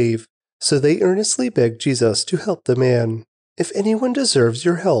his slave. So they earnestly begged Jesus to help the man. "If anyone deserves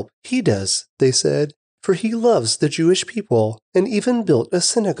your help, he does," they said, "for he loves the Jewish people and even built a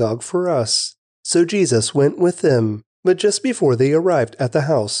synagogue for us." So Jesus went with them. But just before they arrived at the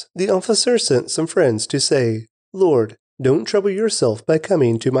house, the officer sent some friends to say, "Lord, don't trouble yourself by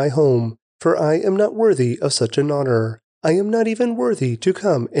coming to my home, for I am not worthy of such an honor. I am not even worthy to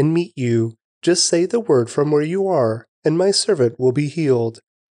come and meet you. Just say the word from where you are, and my servant will be healed.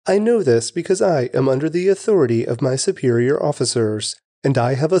 I know this because I am under the authority of my superior officers, and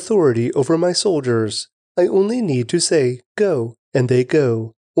I have authority over my soldiers. I only need to say, 'Go,' and they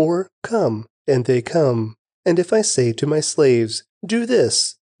go, or 'Come,' and they come. And if I say to my slaves, 'Do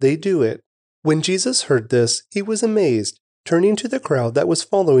this,' they do it." When Jesus heard this, he was amazed. Turning to the crowd that was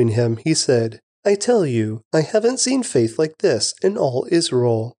following him, he said, "I tell you, I haven't seen faith like this in all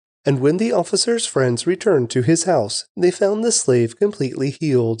Israel." And when the officer's friends returned to his house, they found the slave completely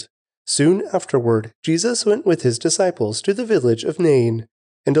healed. Soon afterward, Jesus went with his disciples to the village of Nain,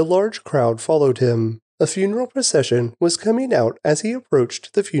 and a large crowd followed him. A funeral procession was coming out as he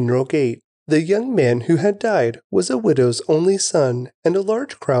approached the funeral gate. The young man who had died was a widow's only son, and a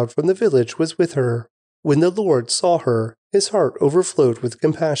large crowd from the village was with her. When the Lord saw her, his heart overflowed with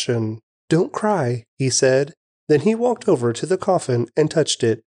compassion. "Don't cry," he said. Then he walked over to the coffin and touched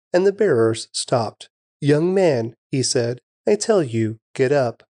it, and the bearers stopped. "Young man," he said, "I tell you, get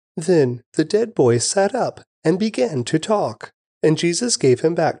up." Then the dead boy sat up and began to talk, and Jesus gave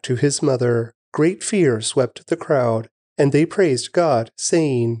him back to his mother. Great fear swept the crowd, and they praised God,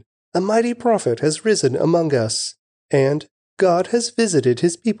 saying, "A mighty prophet has risen among us, and God has visited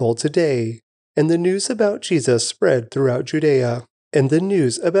his people today." And the news about Jesus spread throughout Judea. And the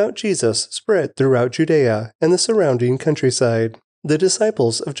news about Jesus spread throughout Judea and the surrounding countryside. The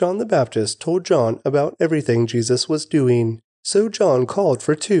disciples of John the Baptist told John about everything Jesus was doing. So John called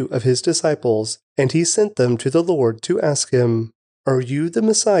for 2 of his disciples, and he sent them to the Lord to ask him, "Are you the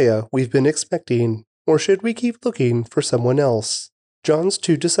Messiah we've been expecting, or should we keep looking for someone else?" John's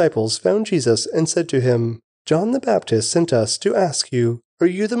 2 disciples found Jesus and said to him, "John the Baptist sent us to ask you, are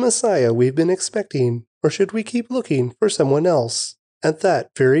you the Messiah we've been expecting, or should we keep looking for someone else?" At that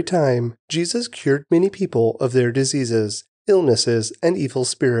very time, Jesus cured many people of their diseases, illnesses, and evil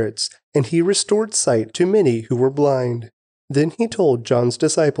spirits, and he restored sight to many who were blind. Then he told John's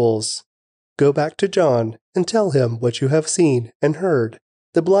disciples, "Go back to John and tell him what you have seen and heard.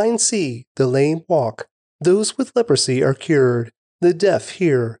 The blind see, the lame walk, those with leprosy are cured, the deaf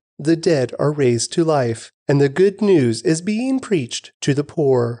hear, the dead are raised to life, and the good news is being preached to the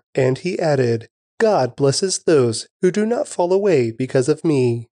poor." And he added, "God blesses those who do not fall away because of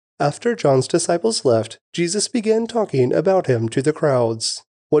me." After John's disciples left, Jesus began talking about him to the crowds.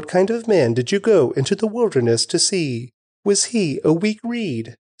 "What kind of man did you go into the wilderness to see? Was he a weak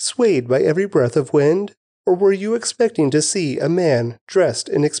reed, swayed by every breath of wind? Or were you expecting to see a man dressed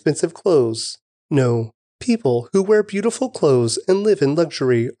in expensive clothes? No, people who wear beautiful clothes and live in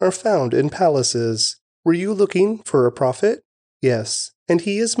luxury are found in palaces. Were you looking for a prophet? Yes, and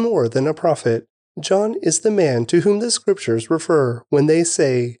he is more than a prophet. John is the man to whom the scriptures refer when they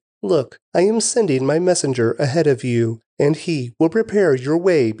say, 'Look, I am sending my messenger ahead of you, and he will prepare your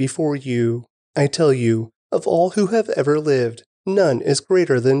way before you.' I tell you, of all who have ever lived, none is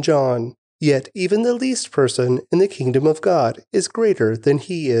greater than John. Yet even the least person in the kingdom of God is greater than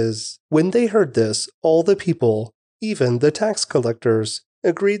he is." When they heard this, all the people, even the tax collectors,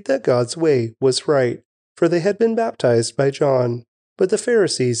 agreed that God's way was right, for they had been baptized by John. But the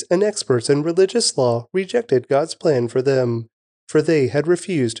Pharisees and experts in religious law rejected God's plan for them, for they had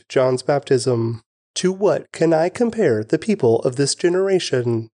refused John's baptism. "To what can I compare the people of this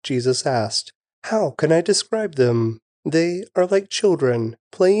generation?" Jesus asked. "How can I describe them? They are like children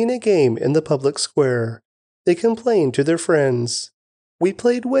playing a game in the public square. They complain to their friends, 'We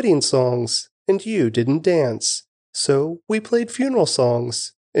played wedding songs, and you didn't dance. So we played funeral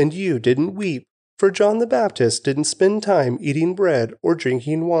songs, and you didn't weep. For John the Baptist didn't spend time eating bread or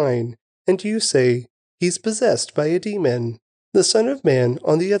drinking wine, and you say, he's possessed by a demon. The Son of Man,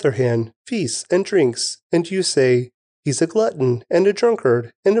 on the other hand, feasts and drinks, and you say, he's a glutton and a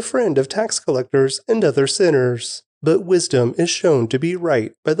drunkard and a friend of tax collectors and other sinners. But wisdom is shown to be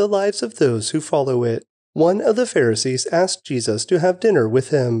right by the lives of those who follow it." One of the Pharisees asked Jesus to have dinner with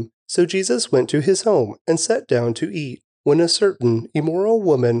him, so Jesus went to his home and sat down to eat. When a certain immoral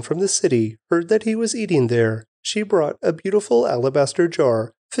woman from the city heard that he was eating there, she brought a beautiful alabaster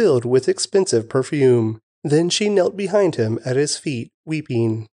jar filled with expensive perfume. Then she knelt behind him at his feet,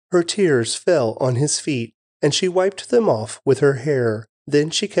 weeping. Her tears fell on his feet, and she wiped them off with her hair. Then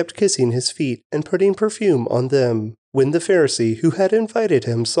she kept kissing his feet and putting perfume on them. When the Pharisee who had invited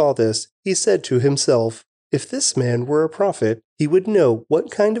him saw this, he said to himself, "If this man were a prophet, he would know what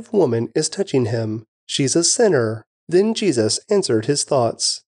kind of woman is touching him. She's a sinner." Then Jesus answered his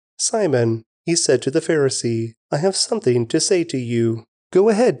thoughts. "Simon," he said to the Pharisee, "I have something to say to you." "Go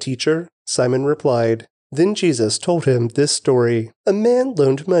ahead, teacher," Simon replied. Then Jesus told him this story. A man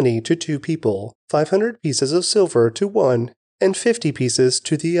loaned money to 2 people, 500 pieces of silver to one and 50 pieces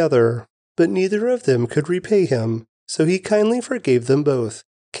to the other. But neither of them could repay him, so he kindly forgave them both,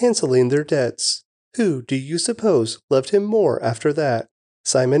 canceling their debts. Who do you suppose loved him more after that?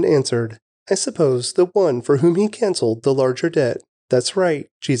 Simon answered, "I suppose the one for whom he canceled the larger debt." "That's right,"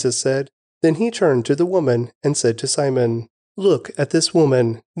 Jesus said. Then he turned to the woman and said to Simon, "Look at this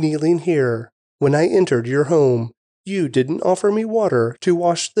woman, kneeling here. When I entered your home, you didn't offer me water to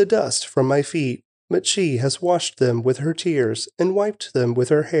wash the dust from my feet, but she has washed them with her tears and wiped them with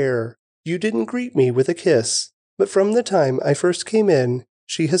her hair. You didn't greet me with a kiss, but from the time I first came in,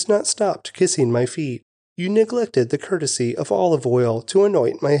 she has not stopped kissing my feet. You neglected the courtesy of olive oil to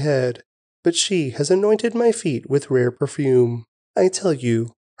anoint my head, but she has anointed my feet with rare perfume. I tell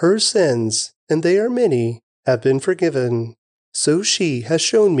you, her sins, and they are many, have been forgiven. So she has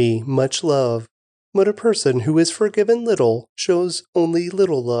shown me much love. But a person who is forgiven little shows only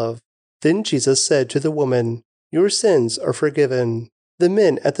little love. Then Jesus said to the woman, "Your sins are forgiven." The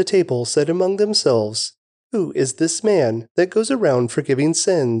men at the table said among themselves, "Who is this man that goes around forgiving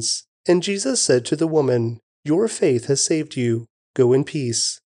sins?" And Jesus said to the woman, "Your faith has saved you. Go in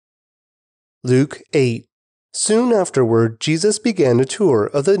peace." Luke 8. Soon afterward, Jesus began a tour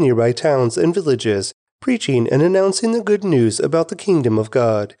of the nearby towns and villages, preaching and announcing the good news about the kingdom of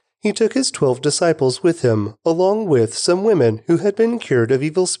God. He took his 12 disciples with him, along with some women who had been cured of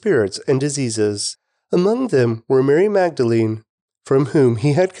evil spirits and diseases. Among them were Mary Magdalene, from whom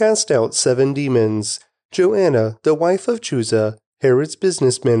he had cast out 7 demons, Joanna, the wife of Chuza, Herod's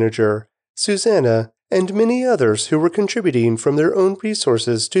business manager, Susanna, and many others who were contributing from their own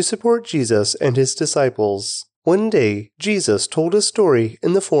resources to support Jesus and his disciples. One day, Jesus told a story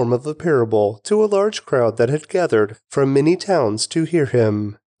in the form of a parable to a large crowd that had gathered from many towns to hear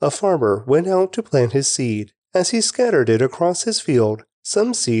him. A farmer went out to plant his seed. As he scattered it across his field,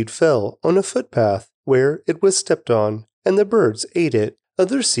 some seed fell on a footpath where it was stepped on, and the birds ate it.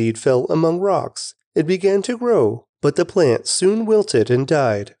 Other seed fell among rocks. It began to grow, but the plant soon wilted and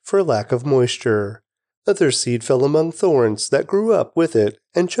died for lack of moisture. Other seed fell among thorns that grew up with it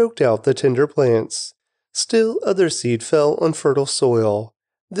and choked out the tender plants. Still other seed fell on fertile soil.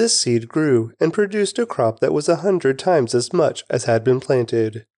 This seed grew and produced a crop that was 100 times as much as had been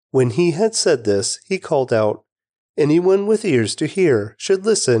planted. When he had said this, he called out, "Anyone with ears to hear should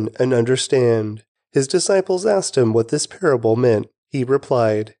listen and understand." His disciples asked him what this parable meant. He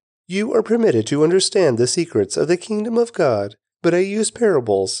replied, "You are permitted to understand the secrets of the kingdom of God, but I use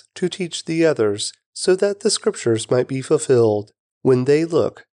parables to teach the others, so that the scriptures might be fulfilled. When they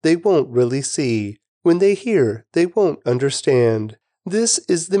look, they won't really see. When they hear, they won't understand." This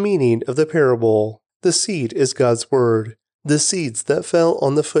is the meaning of the parable. The seed is God's word. The seeds that fell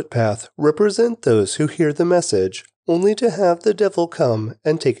on the footpath represent those who hear the message, only to have the devil come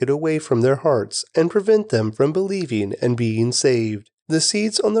and take it away from their hearts and prevent them from believing and being saved. The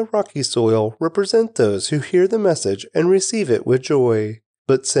seeds on the rocky soil represent those who hear the message and receive it with joy.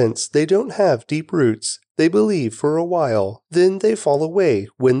 But since they don't have deep roots, they believe for a while, then they fall away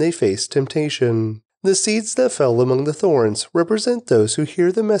when they face temptation. The seeds that fell among the thorns represent those who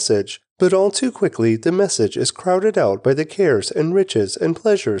hear the message, but all too quickly the message is crowded out by the cares and riches and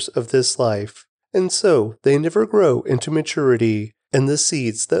pleasures of this life, and so they never grow into maturity. And the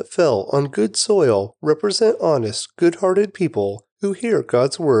seeds that fell on good soil represent honest, good-hearted people who hear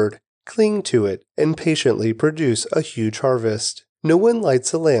God's word, cling to it, and patiently produce a huge harvest. No one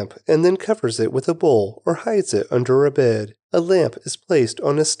lights a lamp and then covers it with a bowl or hides it under a bed. A lamp is placed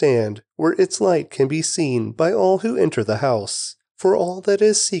on a stand where its light can be seen by all who enter the house. For all that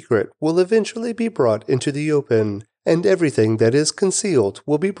is secret will eventually be brought into the open, and everything that is concealed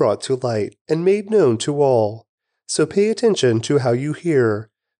will be brought to light and made known to all. So pay attention to how you hear.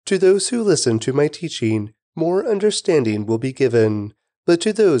 To those who listen to my teaching, more understanding will be given. But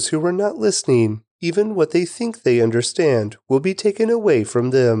to those who are not listening, even what they think they understand will be taken away from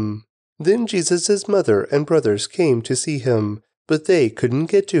them. Then Jesus' mother and brothers came to see him, but they couldn't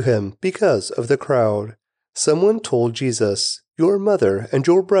get to him because of the crowd. Someone told Jesus, "Your mother and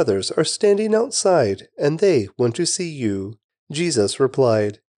your brothers are standing outside, and they want to see you." Jesus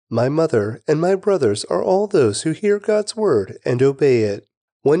replied, "My mother and my brothers are all those who hear God's word and obey it."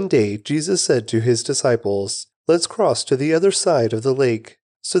 One day Jesus said to his disciples, "Let's cross to the other side of the lake."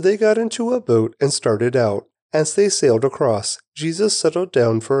 So they got into a boat and started out. As they sailed across, Jesus settled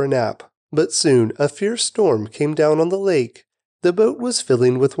down for a nap. But soon a fierce storm came down on the lake. The boat was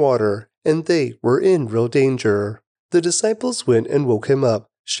filling with water, and they were in real danger. The disciples went and woke him up,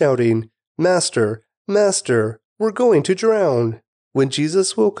 shouting, "Master, Master, we're going to drown." When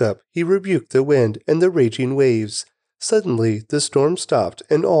Jesus woke up, he rebuked the wind and the raging waves. Suddenly the storm stopped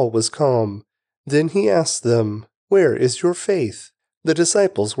and all was calm. Then he asked them, "Where is your faith?" The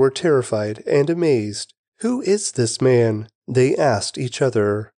disciples were terrified and amazed. "Who is this man?" they asked each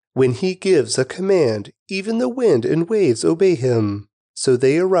other. "When he gives a command, even the wind and waves obey him." So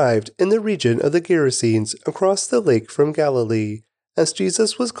they arrived in the region of the Gerasenes across the lake from Galilee. As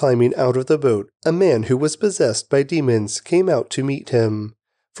Jesus was climbing out of the boat, a man who was possessed by demons came out to meet him.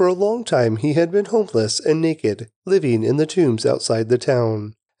 For a long time he had been homeless and naked, living in the tombs outside the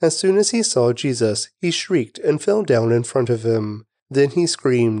town. As soon as he saw Jesus, he shrieked and fell down in front of him. Then he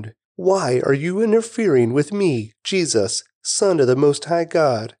screamed, "Why are you interfering with me, Jesus, Son of the Most High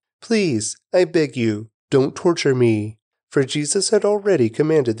God? Please, I beg you, don't torture me." For Jesus had already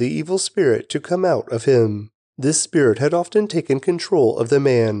commanded the evil spirit to come out of him. This spirit had often taken control of the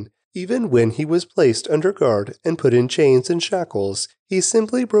man. Even when he was placed under guard and put in chains and shackles, he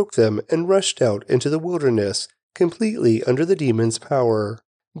simply broke them and rushed out into the wilderness, completely under the demon's power.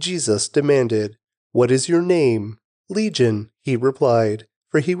 Jesus demanded, "What is your name?" "Legion," he replied,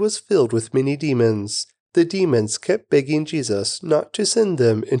 for he was filled with many demons. The demons kept begging Jesus not to send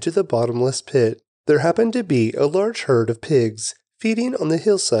them into the bottomless pit. There happened to be a large herd of pigs feeding on the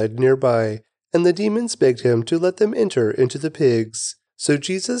hillside nearby, and the demons begged him to let them enter into the pigs. So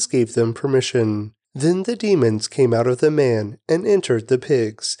Jesus gave them permission. Then the demons came out of the man and entered the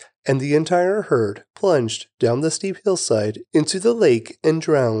pigs, and the entire herd plunged down the steep hillside into the lake and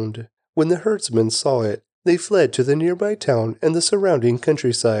drowned. When the herdsmen saw it, they fled to the nearby town and the surrounding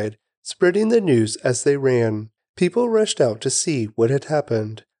countryside, spreading the news as they ran. People rushed out to see what had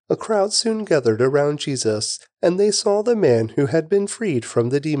happened. A crowd soon gathered around Jesus, and they saw the man who had been freed from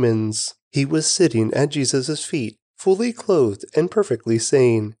the demons. He was sitting at Jesus' feet, fully clothed and perfectly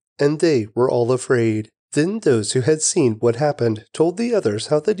sane, and they were all afraid. Then those who had seen what happened told the others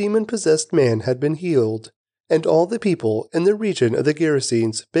how the demon-possessed man had been healed. And all the people in the region of the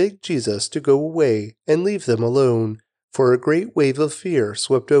Gerasenes begged Jesus to go away and leave them alone, for a great wave of fear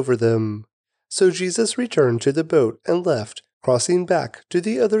swept over them. So Jesus returned to the boat and left, crossing back to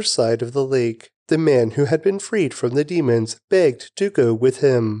the other side of the lake. The man who had been freed from the demons begged to go with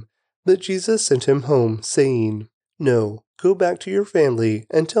him, but Jesus sent him home, saying, "No, go back to your family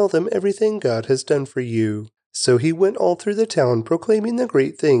and tell them everything God has done for you." So he went all through the town proclaiming the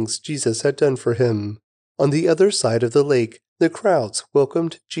great things Jesus had done for him. On the other side of the lake, the crowds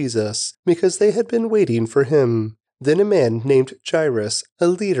welcomed Jesus because they had been waiting for him. Then a man named Jairus, a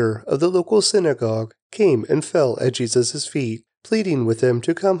leader of the local synagogue, came and fell at Jesus' feet, pleading with him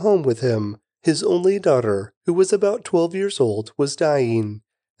to come home with him. His only daughter, who was about 12 years old, was dying.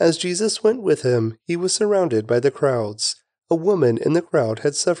 As Jesus went with him, he was surrounded by the crowds. A woman in the crowd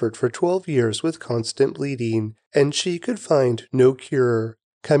had suffered for 12 years with constant bleeding, and she could find no cure.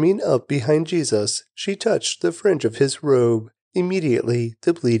 Coming up behind Jesus, she touched the fringe of his robe. Immediately,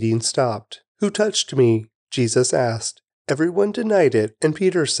 the bleeding stopped. "Who touched me?" Jesus asked. Everyone denied it, and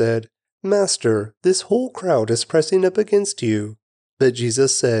Peter said, "Master, this whole crowd is pressing up against you." But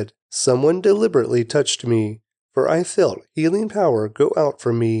Jesus said, "Someone deliberately touched me, for I felt healing power go out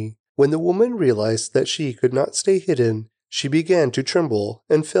from me." When the woman realized that she could not stay hidden, she began to tremble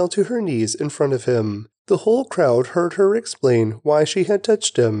and fell to her knees in front of him. The whole crowd heard her explain why she had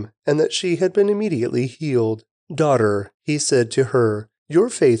touched him and that she had been immediately healed. "Daughter," he said to her, "your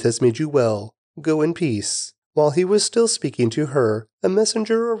faith has made you well. Go in peace." While he was still speaking to her, a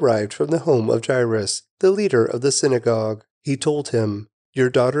messenger arrived from the home of Jairus, the leader of the synagogue. He told him, "Your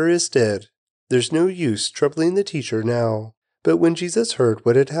daughter is dead. There's no use troubling the teacher now." But when Jesus heard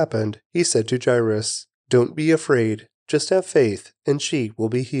what had happened, he said to Jairus, "Don't be afraid. Just have faith, and she will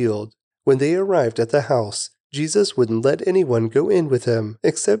be healed." When they arrived at the house, Jesus wouldn't let anyone go in with him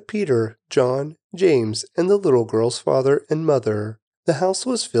except Peter, John, James, and the little girl's father and mother. The house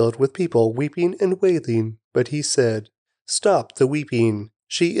was filled with people weeping and wailing, but he said, "Stop the weeping.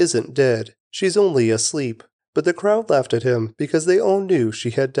 She isn't dead. She's only asleep." But the crowd laughed at him because they all knew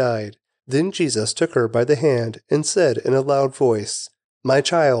she had died. Then Jesus took her by the hand and said in a loud voice, "My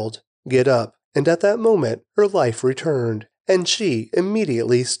child, get up." And at that moment her life returned, and she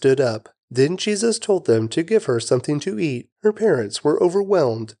immediately stood up. Then Jesus told them to give her something to eat. Her parents were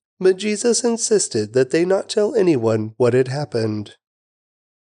overwhelmed, but Jesus insisted that they not tell anyone what had happened.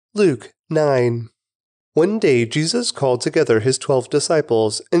 Luke 9. One day Jesus called together his 12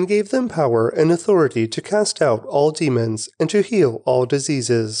 disciples and gave them power and authority to cast out all demons and to heal all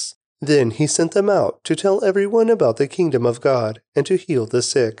diseases. Then he sent them out to tell everyone about the kingdom of God and to heal the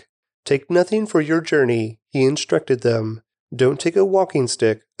sick. "Take nothing for your journey," he instructed them. "Don't take a walking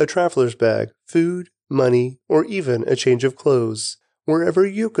stick, a traveler's bag, food, money, or even a change of clothes. Wherever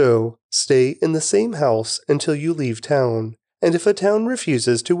you go, stay in the same house until you leave town. And if a town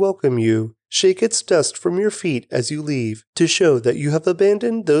refuses to welcome you, shake its dust from your feet as you leave, to show that you have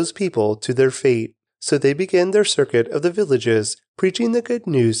abandoned those people to their fate." So they began their circuit of the villages, preaching the good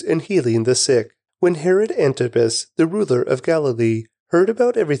news and healing the sick. When Herod Antipas, the ruler of Galilee, heard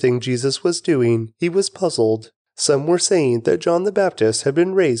about everything Jesus was doing, he was puzzled. Some were saying that John the Baptist had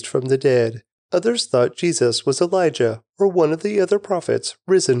been raised from the dead. Others thought Jesus was Elijah or one of the other prophets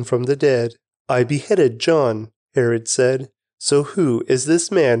risen from the dead. "I beheaded John," Herod said. "So who is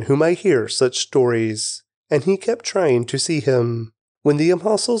this man whom I hear such stories?" And he kept trying to see him. When the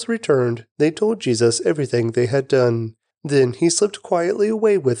apostles returned, they told Jesus everything they had done. Then he slipped quietly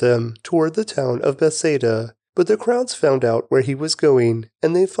away with them toward the town of Bethsaida. But the crowds found out where he was going,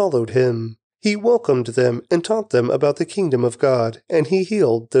 and they followed him. He welcomed them and taught them about the kingdom of God, and he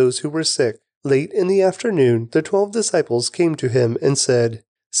healed those who were sick. Late in the afternoon, the 12 disciples came to him and said,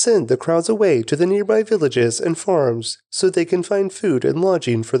 Send the crowds away to the nearby villages and farms so they can find food and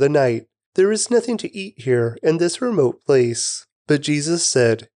lodging for the night. There is nothing to eat here in this remote place." But Jesus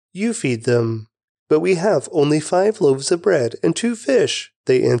said, "You feed them." "But we have only 5 loaves of bread and 2 fish,"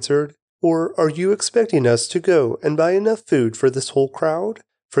 they answered. "Or are you expecting us to go and buy enough food for this whole crowd?"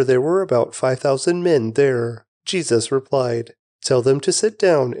 For there were about 5,000 men there. Jesus replied, "Tell them to sit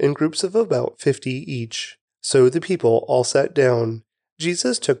down in groups of about 50 each." So the people all sat down.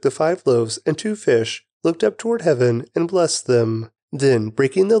 Jesus took the 5 loaves and 2 fish, looked up toward heaven, and blessed them. Then,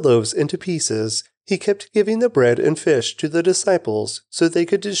 breaking the loaves into pieces, he kept giving the bread and fish to the disciples so they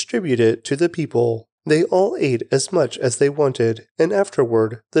could distribute it to the people. They all ate as much as they wanted, and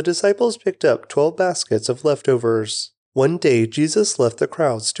afterward, the disciples picked up 12 baskets of leftovers. One day Jesus left the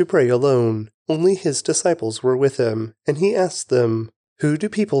crowds to pray alone. Only his disciples were with him, and he asked them, "Who do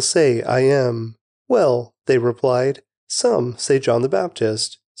people say I am?" "Well," they replied, "some say John the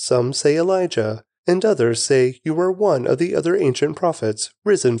Baptist, some say Elijah, and others say you are one of the other ancient prophets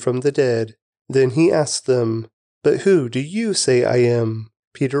risen from the dead." Then he asked them, "But who do you say I am?"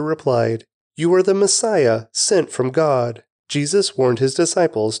 Peter replied, "You are the Messiah sent from God." Jesus warned his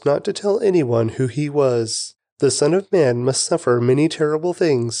disciples not to tell anyone who he was. "The Son of Man must suffer many terrible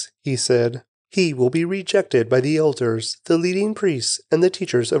things," he said. "He will be rejected by the elders, the leading priests, and the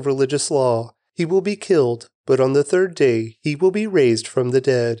teachers of religious law. He will be killed, but on the 3rd day he will be raised from the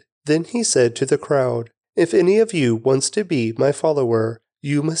dead." Then he said to the crowd, "If any of you wants to be my follower,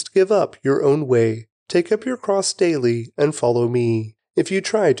 you must give up your own way, take up your cross daily, and follow me. If you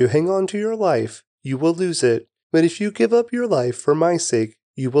try to hang on to your life, you will lose it. But if you give up your life for my sake,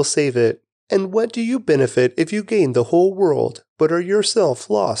 you will save it. And what do you benefit if you gain the whole world, but are yourself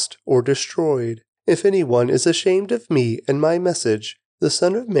lost or destroyed? If anyone is ashamed of me and my message, the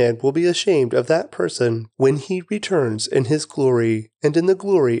Son of Man will be ashamed of that person when he returns in his glory, and in the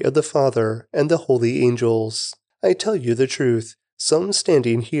glory of the Father and the holy angels. I tell you the truth, some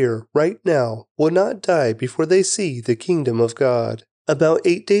standing here right now will not die before they see the kingdom of God." About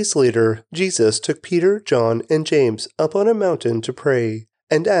 8 days later, Jesus took Peter, John, and James up on a mountain to pray.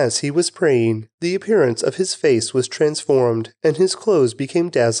 And as he was praying, the appearance of his face was transformed, and his clothes became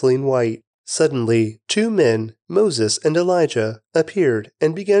dazzling white. Suddenly, 2 men, Moses and Elijah, appeared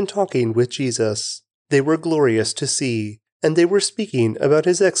and began talking with Jesus. They were glorious to see, and they were speaking about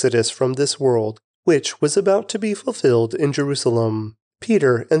his exodus from this world, which was about to be fulfilled in Jerusalem.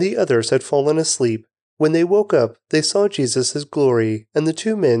 Peter and the others had fallen asleep. When they woke up, they saw Jesus' glory and the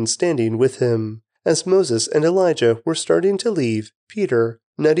 2 men standing with him. As Moses and Elijah were starting to leave, Peter,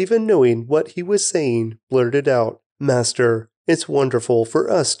 not even knowing what he was saying, blurted out, "Master, it's wonderful for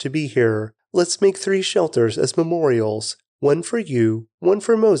us to be here. Let's make 3 shelters as memorials, one for you, one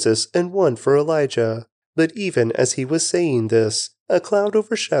for Moses, and one for Elijah." But even as he was saying this, a cloud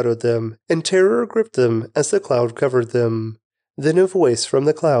overshadowed them, and terror gripped them as the cloud covered them. Then a voice from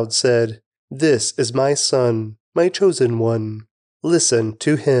the cloud said, "This is my Son, my chosen one. Listen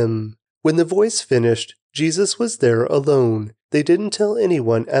to him." When the voice finished, Jesus was there alone. They didn't tell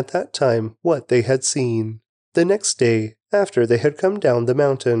anyone at that time what they had seen. The next day, after they had come down the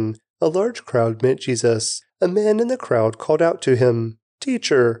mountain, a large crowd met Jesus. A man in the crowd called out to him,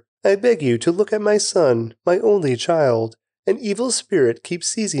 "Teacher, I beg you to look at my son, my only child. An evil spirit keeps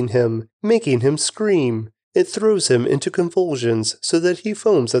seizing him, making him scream. It throws him into convulsions so that he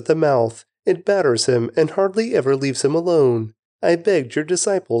foams at the mouth. It batters him and hardly ever leaves him alone. I begged your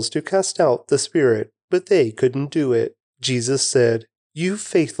disciples to cast out the spirit, but they couldn't do it." Jesus said, "You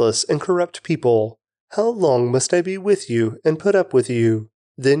faithless and corrupt people, how long must I be with you and put up with you?"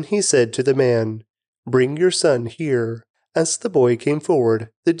 Then he said to the man, "Bring your son here." As the boy came forward,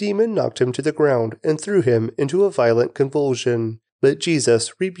 the demon knocked him to the ground and threw him into a violent convulsion. But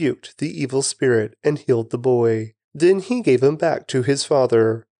Jesus rebuked the evil spirit and healed the boy. Then he gave him back to his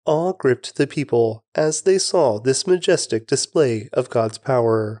father. Awe gripped the people as they saw this majestic display of God's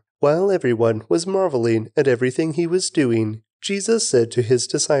power. While everyone was marveling at everything he was doing, Jesus said to his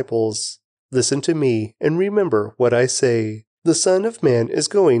disciples, "Listen to me and remember what I say. The Son of Man is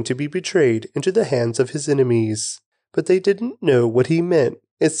going to be betrayed into the hands of his enemies." But they didn't know what he meant.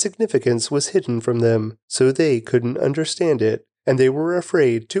 Its significance was hidden from them, so they couldn't understand it, and they were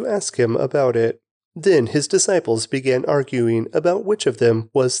afraid to ask him about it. Then his disciples began arguing about which of them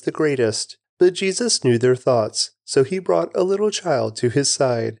was the greatest. But Jesus knew their thoughts, so he brought a little child to his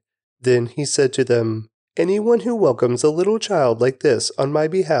side. Then he said to them, "Anyone who welcomes a little child like this on my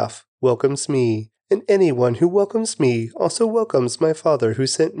behalf welcomes me, and anyone who welcomes me also welcomes my Father who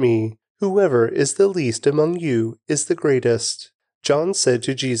sent me. Whoever is the least among you is the greatest." John said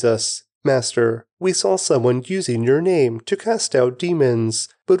to Jesus, Master, we saw someone using your name to cast out demons,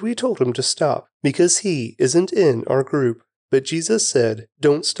 but we told him to stop because he isn't in our group. But Jesus said,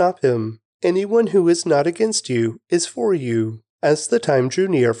 don't stop him. Anyone who is not against you is for you. As the time drew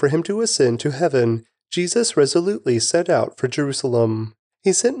near for him to ascend to heaven, Jesus resolutely set out for Jerusalem.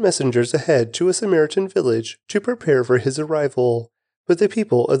 He sent messengers ahead to a Samaritan village to prepare for his arrival. But the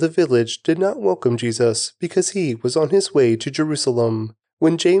people of the village did not welcome Jesus because he was on his way to Jerusalem.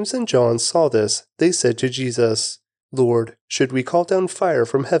 When James and John saw this, they said to Jesus, Lord, should we call down fire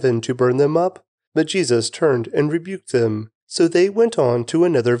from heaven to burn them up? But Jesus turned and rebuked them. So they went on to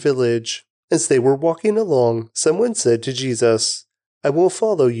another village. As they were walking along, someone said to Jesus, I will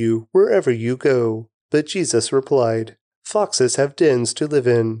follow you wherever you go. But Jesus replied, Foxes have dens to live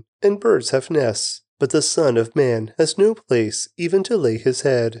in, and birds have nests, but the Son of Man has no place even to lay his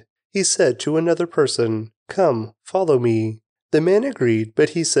head. He said to another person, Come, follow me. The man agreed,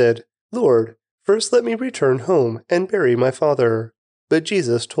 but he said, Lord, first let me return home and bury my father. But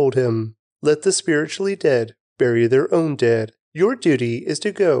Jesus told him, Let the spiritually dead bury their own dead. Your duty is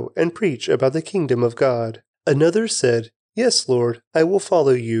to go and preach about the kingdom of God. Another said, Yes, Lord, I will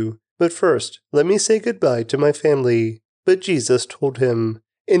follow you, but first let me say goodbye to my family. But Jesus told him,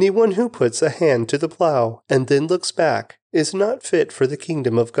 Anyone who puts a hand to the plow and then looks back is not fit for the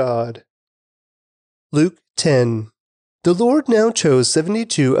kingdom of God. Luke 10. The Lord now chose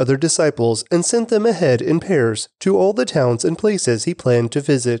 72 other disciples and sent them ahead in pairs to all the towns and places he planned to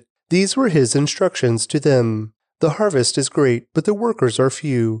visit. These were his instructions to them. The harvest is great, but the workers are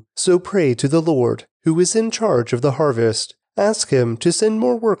few. So pray to the Lord, who is in charge of the harvest. Ask him to send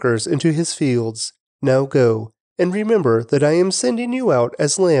more workers into his fields. Now go, and remember that I am sending you out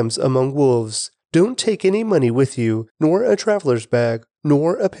as lambs among wolves. Don't take any money with you, nor a traveler's bag,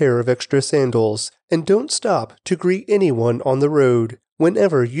 nor a pair of extra sandals, and don't stop to greet anyone on the road.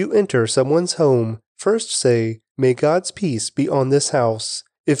 Whenever you enter someone's home, first say, May God's peace be on this house.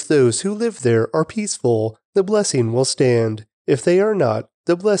 If those who live there are peaceful, the blessing will stand. If they are not,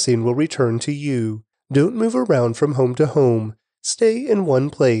 the blessing will return to you. Don't move around from home to home. Stay in one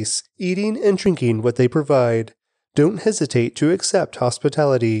place, eating and drinking what they provide. Don't hesitate to accept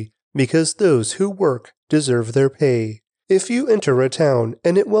hospitality, because those who work deserve their pay. If you enter a town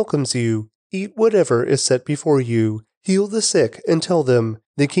and it welcomes you, eat whatever is set before you. Heal the sick and tell them,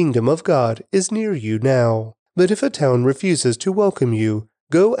 the kingdom of God is near you now. But if a town refuses to welcome you,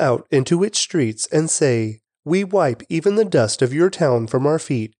 go out into its streets and say, We wipe even the dust of your town from our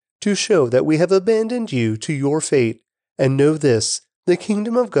feet, to show that we have abandoned you to your fate. And know this, the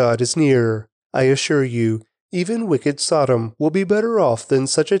kingdom of God is near. I assure you, even wicked Sodom will be better off than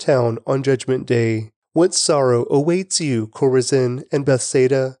such a town on Judgment Day. What sorrow awaits you, Chorazin and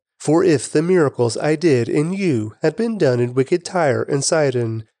Bethsaida? For if the miracles I did in you had been done in wicked Tyre and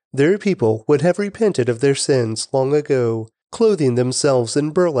Sidon, their people would have repented of their sins long ago, clothing themselves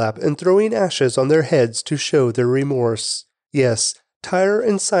in burlap and throwing ashes on their heads to show their remorse. Yes, Tyre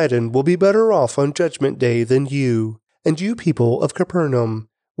and Sidon will be better off on Judgment Day than you. And you people of Capernaum,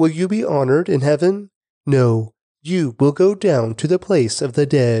 will you be honored in heaven? No, you will go down to the place of the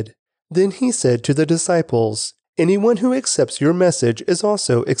dead. Then he said to the disciples, Anyone who accepts your message is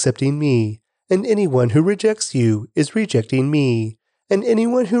also accepting me, and anyone who rejects you is rejecting me, and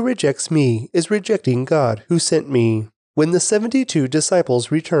anyone who rejects me is rejecting God who sent me. When the 72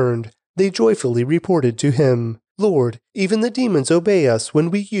 disciples returned, they joyfully reported to him, Lord, even the demons obey us when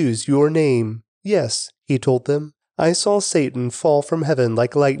we use your name. Yes, he told them, I saw Satan fall from heaven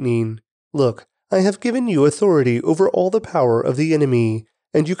like lightning. Look, I have given you authority over all the power of the enemy,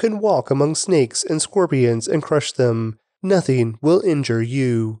 and you can walk among snakes and scorpions and crush them. Nothing will injure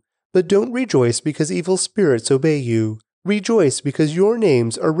you. But don't rejoice because evil spirits obey you. Rejoice because your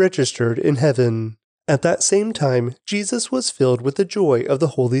names are registered in heaven. At that same time, Jesus was filled with the joy of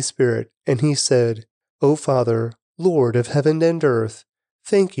the Holy Spirit, and he said, O Father, Lord of heaven and earth,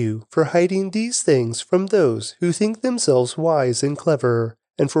 thank you for hiding these things from those who think themselves wise and clever,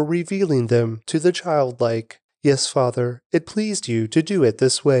 and for revealing them to the childlike. Yes, Father, it pleased you to do it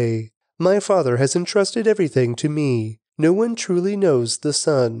this way. My Father has entrusted everything to me. No one truly knows the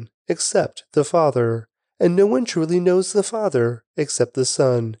Son except the Father, and no one truly knows the Father except the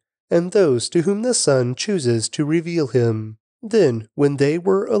Son, and those to whom the Son chooses to reveal him. Then, when they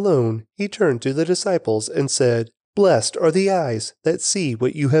were alone, he turned to the disciples and said, Blessed are the eyes that see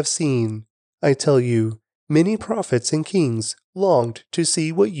what you have seen. I tell you, many prophets and kings longed to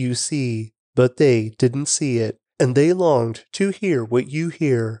see what you see, but they didn't see it, and they longed to hear what you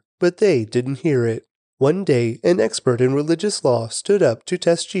hear, but they didn't hear it. One day, an expert in religious law stood up to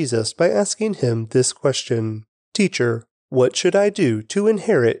test Jesus by asking him this question, Teacher, "What should I do to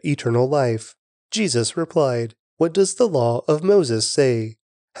inherit eternal life?" Jesus replied, "What does the law of Moses say?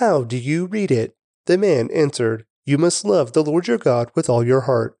 How do you read it?" The man answered, "You must love the Lord your God with all your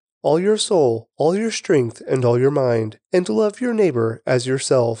heart, all your soul, all your strength, and all your mind, and love your neighbor as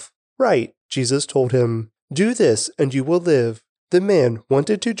yourself." "Right," Jesus told him. "Do this and you will live." The man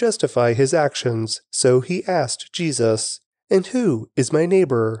wanted to justify his actions, so he asked Jesus, "And who is my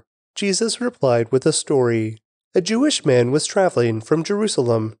neighbor?" Jesus replied with a story. A Jewish man was traveling from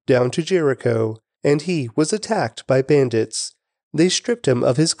Jerusalem down to Jericho, and he was attacked by bandits. They stripped him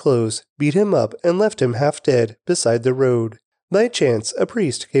of his clothes, beat him up, and left him half dead beside the road. By chance, a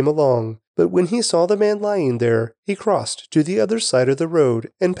priest came along, but when he saw the man lying there, he crossed to the other side of the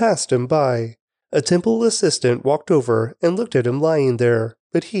road and passed him by. A temple assistant walked over and looked at him lying there,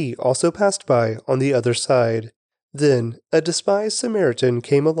 but he also passed by on the other side. Then a despised Samaritan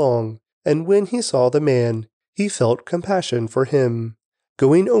came along, and when he saw the man, he felt compassion for him.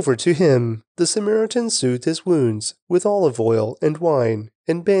 Going over to him, the Samaritan soothed his wounds with olive oil and wine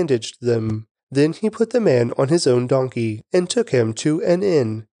and bandaged them. Then he put the man on his own donkey and took him to an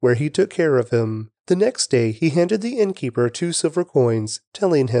inn, where he took care of him. The next day he handed the innkeeper 2 silver coins,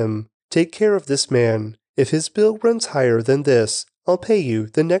 telling him, "Take care of this man. If his bill runs higher than this, I'll pay you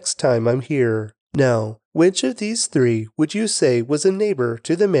the next time I'm here." Now, which of these 3 would you say was a neighbor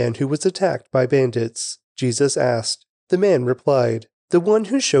to the man who was attacked by bandits? Jesus asked. The man replied, "The one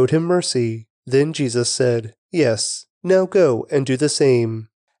who showed him mercy." Then Jesus said, "Yes, now go and do the same."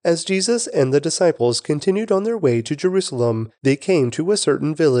 As Jesus and the disciples continued on their way to Jerusalem, they came to a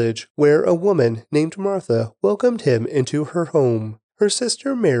certain village where a woman named Martha welcomed him into her home. Her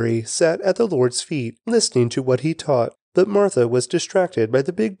sister Mary sat at the Lord's feet, listening to what he taught, but Martha was distracted by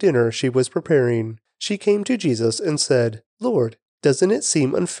the big dinner she was preparing. She came to Jesus and said, "Lord, doesn't it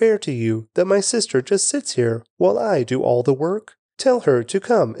seem unfair to you that my sister just sits here while I do all the work? Tell her to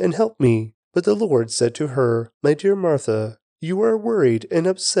come and help me." But the Lord said to her, "My dear Martha, you are worried and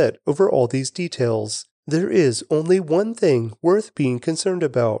upset over all these details. There is only one thing worth being concerned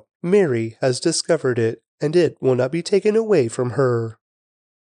about. Mary has discovered it, and it will not be taken away from her."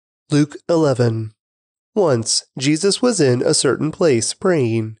 Luke 11. Once Jesus was in a certain place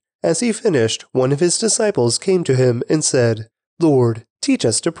praying. As he finished, one of his disciples came to him and said, "Lord, teach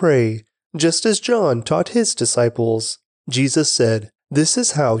us to pray, just as John taught his disciples." Jesus said, "This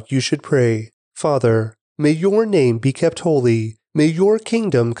is how you should pray. Father, may your name be kept holy. May your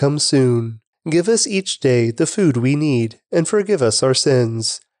kingdom come soon. Give us each day the food we need, and forgive us our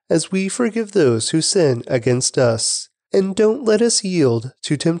sins, as we forgive those who sin against us. And don't let us yield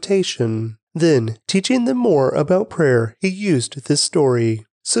to temptation." Then, teaching them more about prayer, he used this story.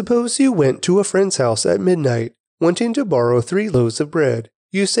 Suppose you went to a friend's house at midnight, wanting to borrow 3 loaves of bread.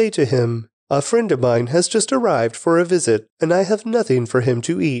 You say to him, "A friend of mine has just arrived for a visit, and I have nothing for him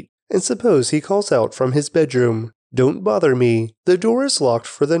to eat." And suppose he calls out from his bedroom, "Don't bother me. The door is locked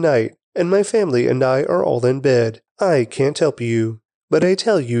for the night, and my family and I are all in bed. I can't help you. But I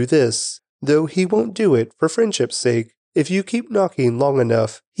tell you this, though he won't do it for friendship's sake, if you keep knocking long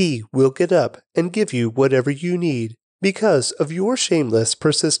enough, he will get up and give you whatever you need, because of your shameless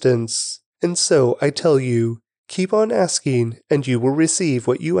persistence. And so I tell you, keep on asking, and you will receive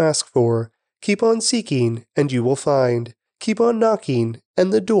what you ask for. Keep on seeking, and you will find. Keep on knocking,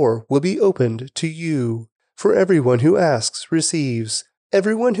 and the door will be opened to you. For everyone who asks receives,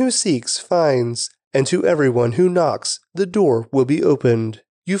 everyone who seeks finds, and to everyone who knocks the door will be opened.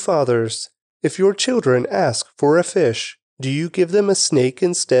 You fathers, if your children ask for a fish, do you give them a snake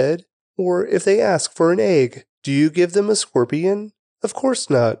instead? Or if they ask for an egg, do you give them a scorpion? Of course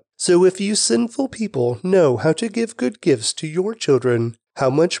not. So if you sinful people know how to give good gifts to your children, how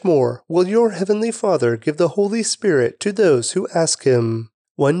much more will your heavenly Father give the Holy Spirit to those who ask him?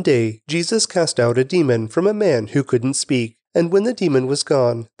 One day, Jesus cast out a demon from a man who couldn't speak, and when the demon was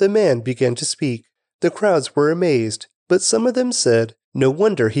gone, the man began to speak. The crowds were amazed, but some of them said, "No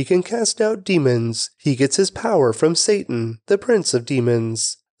wonder he can cast out demons. He gets his power from Satan, the prince of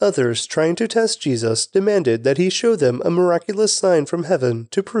demons." Others, trying to test Jesus, demanded that he show them a miraculous sign from heaven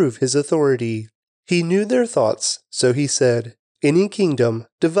to prove his authority. He knew their thoughts, so he said, "Any kingdom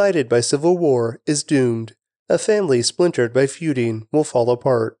divided by civil war is doomed. A family splintered by feuding will fall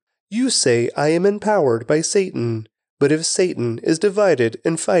apart. You say I am empowered by Satan, but if Satan is divided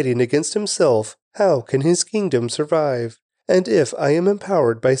and fighting against himself, how can his kingdom survive? And if I am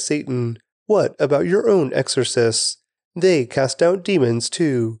empowered by Satan, what about your own exorcists? They cast out demons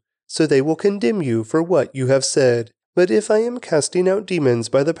too, so they will condemn you for what you have said. But if I am casting out demons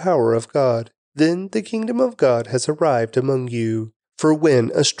by the power of God, then the kingdom of God has arrived among you. For when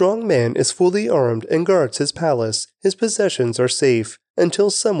a strong man is fully armed and guards his palace, his possessions are safe,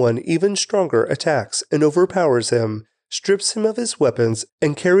 until someone even stronger attacks and overpowers him, strips him of his weapons,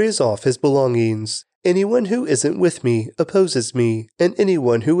 and carries off his belongings. Anyone who isn't with me opposes me, and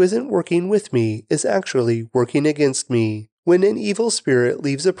anyone who isn't working with me is actually working against me. When an evil spirit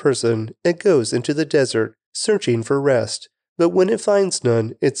leaves a person, it goes into the desert, searching for rest. But when it finds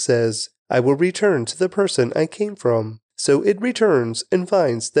none, it says, I will return to the person I came from. So it returns and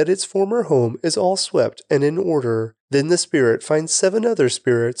finds that its former home is all swept and in order. Then the spirit finds 7 other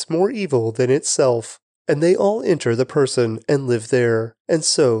spirits more evil than itself, and they all enter the person and live there, and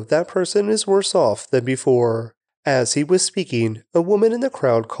so that person is worse off than before. As he was speaking, a woman in the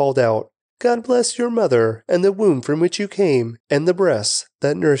crowd called out, God bless your mother, and the womb from which you came, and the breasts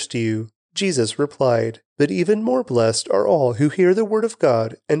that nursed you. Jesus replied, But even more blessed are all who hear the word of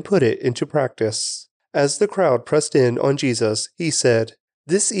God and put it into practice. As the crowd pressed in on Jesus, he said,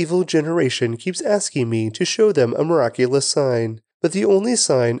 This evil generation keeps asking me to show them a miraculous sign, but the only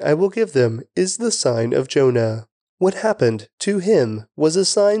sign I will give them is the sign of Jonah. What happened to him was a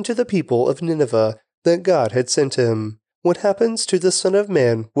sign to the people of Nineveh that God had sent him. What happens to the Son of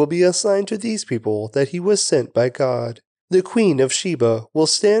Man will be a sign to these people that he was sent by God. The Queen of Sheba will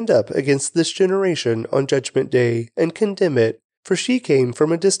stand up against this generation on Judgment Day and condemn it, for she came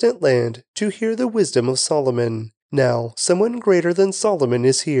from a distant land to hear the wisdom of Solomon. Now, someone greater than Solomon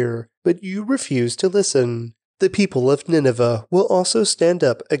is here, but you refuse to listen. The people of Nineveh will also stand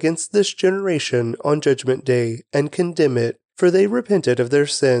up against this generation on Judgment Day and condemn it, for they repented of their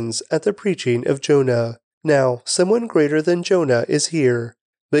sins at the preaching of Jonah. Now, someone greater than Jonah is here,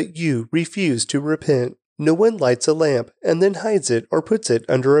 but you refuse to repent. No one lights a lamp and then hides it or puts it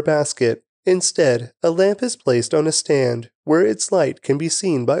under a basket. Instead, a lamp is placed on a stand where its light can be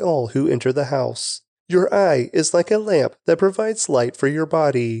seen by all who enter the house. Your eye is like a lamp that provides light for your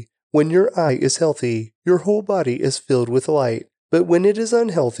body. When your eye is healthy, your whole body is filled with light, but when it is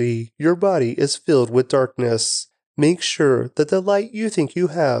unhealthy, your body is filled with darkness. Make sure that the light you think you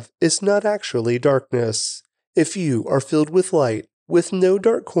have is not actually darkness. If you are filled with light, with no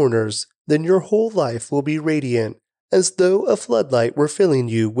dark corners, then your whole life will be radiant, as though a floodlight were filling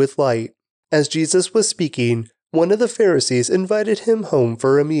you with light. As Jesus was speaking, one of the Pharisees invited him home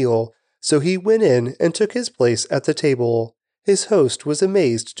for a meal, so he went in and took his place at the table. His host was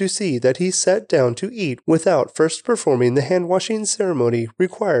amazed to see that he sat down to eat without first performing the hand-washing ceremony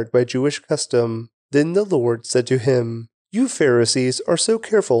required by Jewish custom. Then the Lord said to him, You Pharisees are so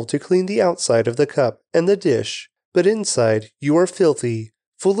careful to clean the outside of the cup and the dish, but inside you are filthy,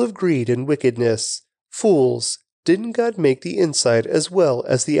 full of greed and wickedness. Fools, didn't God make the inside as well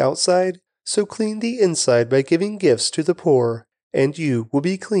as the outside? So clean the inside by giving gifts to the poor, and you will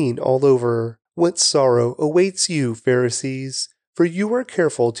be clean all over. What sorrow awaits you, Pharisees, for you are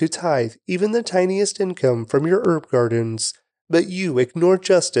careful to tithe even the tiniest income from your herb gardens, but you ignore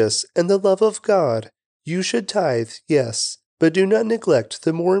justice and the love of God. You should tithe, yes, but do not neglect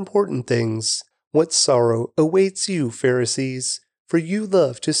the more important things. What sorrow awaits you, Pharisees, for you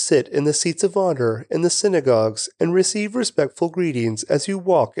love to sit in the seats of honor in the synagogues and receive respectful greetings as you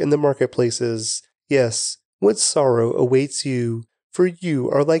walk in the marketplaces. Yes, what sorrow awaits you, for you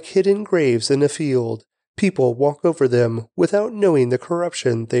are like hidden graves in a field. People walk over them without knowing the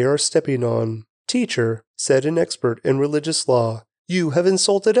corruption they are stepping on. Teacher, said an expert in religious law, you have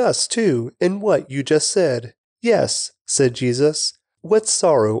insulted us, too, in what you just said. Yes, said Jesus, what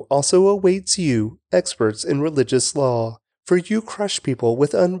sorrow also awaits you, experts in religious law, for you crush people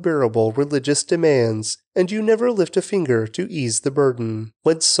with unbearable religious demands, and you never lift a finger to ease the burden.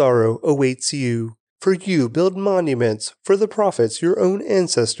 What sorrow awaits you, for you build monuments for the prophets your own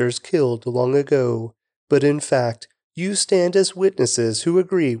ancestors killed long ago, but in fact, you stand as witnesses who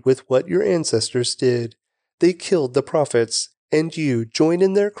agree with what your ancestors did. They killed the prophets, and you join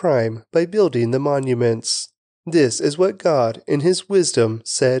in their crime by building the monuments. This is what God, in His wisdom,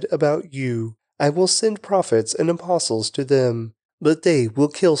 said about you. I will send prophets and apostles to them, but they will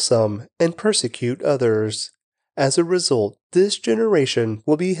kill some and persecute others. As a result, this generation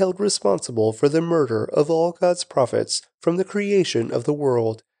will be held responsible for the murder of all God's prophets from the creation of the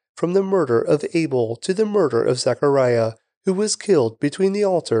world, from the murder of Abel to the murder of Zechariah, who was killed between the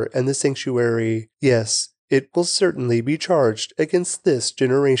altar and the sanctuary. Yes, it will certainly be charged against this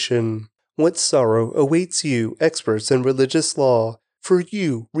generation. What sorrow awaits you, experts in religious law, for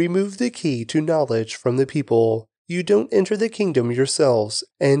you remove the key to knowledge from the people. You don't enter the kingdom yourselves,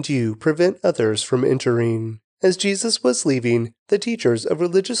 and you prevent others from entering. As Jesus was leaving, the teachers of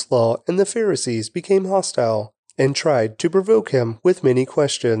religious law and the Pharisees became hostile and tried to provoke him with many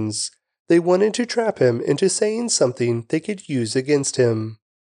questions. They wanted to trap him into saying something they could use against him.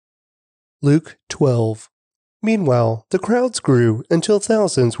 Luke 12. Meanwhile, the crowds grew until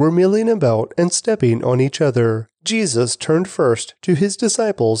thousands were milling about and stepping on each other. Jesus turned first to his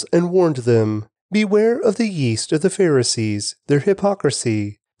disciples and warned them, "Beware of the yeast of the Pharisees, their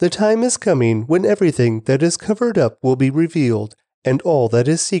hypocrisy. The time is coming when everything that is covered up will be revealed, and all that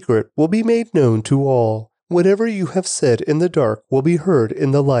is secret will be made known to all. Whatever you have said in the dark will be heard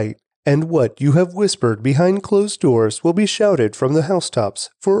in the light, and what you have whispered behind closed doors will be shouted from the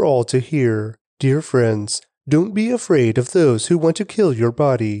housetops for all to hear." Dear friends, don't be afraid of those who want to kill your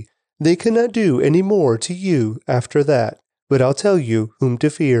body. They cannot do any more to you after that. But I'll tell you whom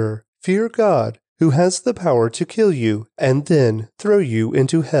to fear. Fear God, who has the power to kill you and then throw you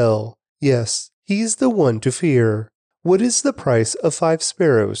into hell. Yes, he's the one to fear. What is the price of 5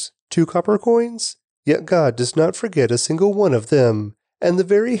 sparrows? 2 copper coins? Yet God does not forget a single one of them, and the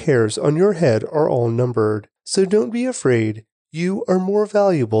very hairs on your head are all numbered. So don't be afraid. You are more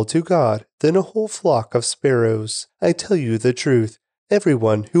valuable to God than a whole flock of sparrows. I tell you the truth.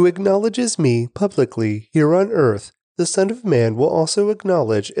 Everyone who acknowledges me publicly here on earth, the Son of Man will also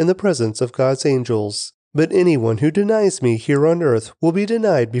acknowledge in the presence of God's angels. But anyone who denies me here on earth will be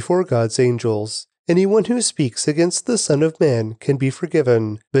denied before God's angels. Anyone who speaks against the Son of Man can be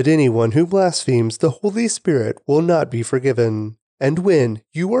forgiven, but anyone who blasphemes the Holy Spirit will not be forgiven. And when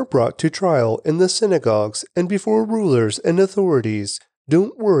you are brought to trial in the synagogues and before rulers and authorities,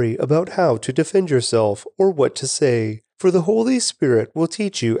 don't worry about how to defend yourself or what to say, for the Holy Spirit will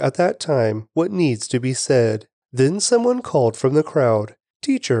teach you at that time what needs to be said. Then someone called from the crowd,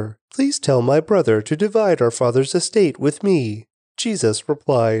 "Teacher, please tell my brother to divide our father's estate with me." Jesus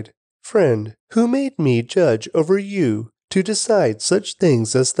replied, "Friend, who made me judge over you to decide such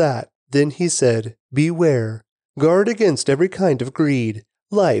things as that?" Then he said, "Beware. Guard against every kind of greed.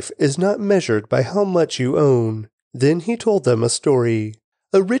 Life is not measured by how much you own." Then he told them a story.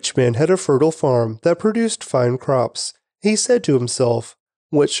 A rich man had a fertile farm that produced fine crops. He said to himself,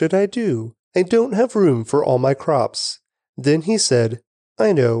 "What should I do? I don't have room for all my crops." Then he said,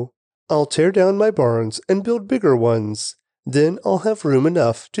 "I know. I'll tear down my barns and build bigger ones. Then I'll have room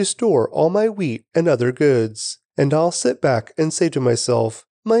enough to store all my wheat and other goods. And I'll sit back and say to myself,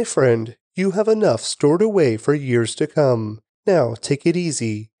 'My friend, you have enough stored away for years to come. Now take it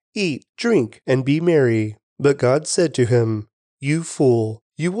easy. Eat, drink, and be merry.' But God said to him, 'You fool,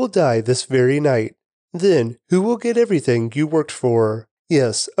 you will die this very night. Then who will get everything you worked for?'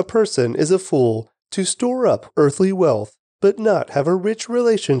 Yes, a person is a fool to store up earthly wealth, but not have a rich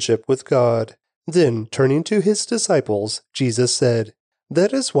relationship with God." Then, turning to his disciples, Jesus said,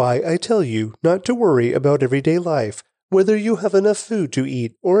 "That is why I tell you not to worry about everyday life, whether you have enough food to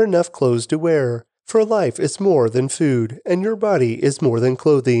eat or enough clothes to wear. For life is more than food, and your body is more than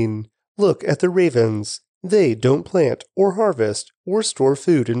clothing. Look at the ravens. They don't plant or harvest or store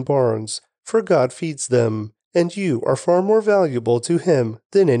food in barns, for God feeds them. And you are far more valuable to him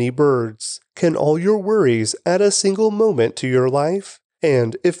than any birds. Can all your worries add a single moment to your life?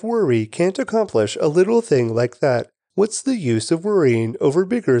 And if worry can't accomplish a little thing like that, what's the use of worrying over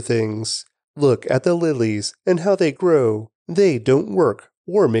bigger things? Look at the lilies and how they grow. They don't work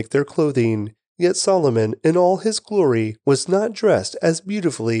or make their clothing. Yet Solomon in all his glory was not dressed as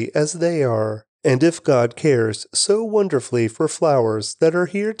beautifully as they are. And if God cares so wonderfully for flowers that are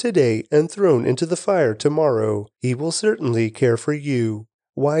here today and thrown into the fire tomorrow, he will certainly care for you.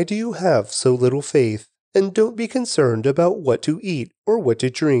 Why do you have so little faith? And don't be concerned about what to eat or what to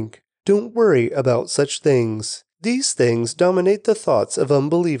drink. Don't worry about such things. These things dominate the thoughts of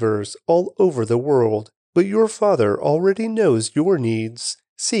unbelievers all over the world. But your Father already knows your needs.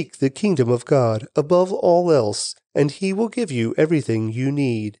 Seek the kingdom of God above all else, and he will give you everything you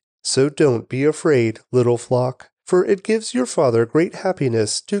need. So don't be afraid, little flock, for it gives your Father great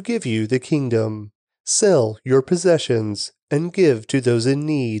happiness to give you the kingdom. Sell your possessions and give to those in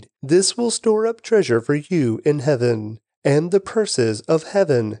need. This will store up treasure for you in heaven. And the purses of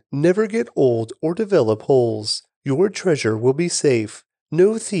heaven never get old or develop holes. Your treasure will be safe.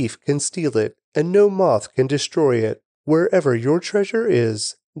 No thief can steal it, and no moth can destroy it. Wherever your treasure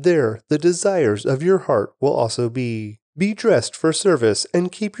is, there the desires of your heart will also be. Be dressed for service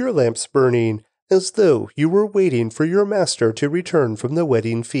and keep your lamps burning, as though you were waiting for your master to return from the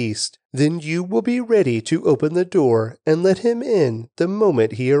wedding feast. Then you will be ready to open the door and let him in the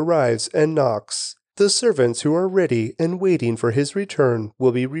moment he arrives and knocks. The servants who are ready and waiting for his return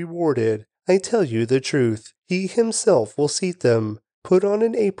will be rewarded. I tell you the truth, he himself will seat them, put on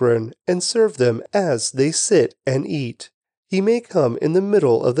an apron, and serve them as they sit and eat. He may come in the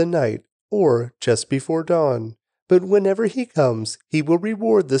middle of the night or just before dawn. but whenever he comes, he will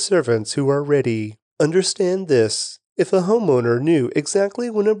reward the servants who are ready. Understand this. If a homeowner knew exactly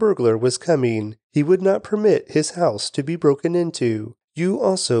when a burglar was coming, he would not permit his house to be broken into. You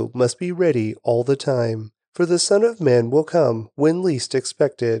also must be ready all the time, for the Son of Man will come when least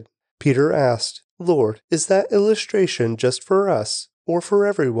expected. Peter asked, Lord, is that illustration just for us, or for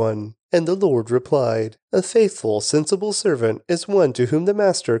everyone? And the Lord replied, A faithful, sensible servant is one to whom the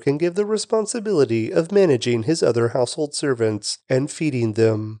master can give the responsibility of managing his other household servants and feeding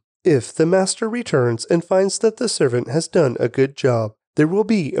them. If the master returns and finds that the servant has done a good job, there will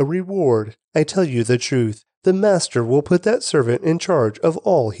be a reward. I tell you the truth, the master will put that servant in charge of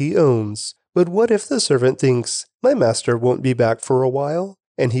all he owns. But what if the servant thinks, my master won't be back for a while?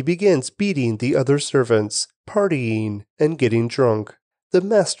 And he begins beating the other servants, partying, and getting drunk. The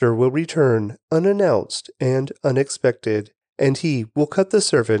master will return unannounced and unexpected, and he will cut the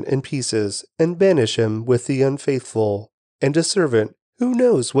servant in pieces and banish him with the unfaithful. And a servant who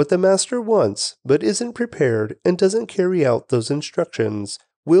knows what the master wants but isn't prepared and doesn't carry out those instructions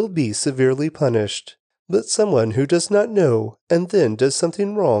will be severely punished. But someone who does not know and then does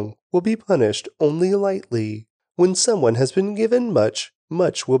something wrong will be punished only lightly. When someone has been given much,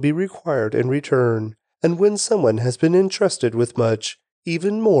 much will be required in return, and when someone has been entrusted with much,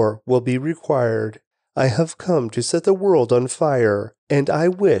 even more will be required. I have come to set the world on fire, and I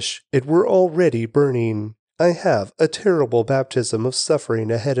wish it were already burning. I have a terrible baptism of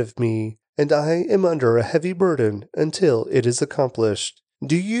suffering ahead of me, and I am under a heavy burden until it is accomplished.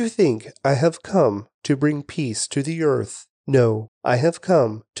 Do you think I have come to bring peace to the earth? No, I have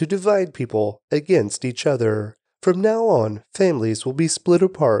come to divide people against each other. From now on, families will be split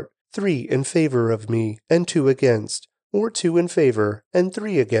apart, 3 in favor of me and 2 against, or 2 in favor and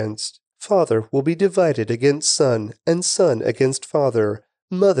 3 against. Father will be divided against son, and son against father,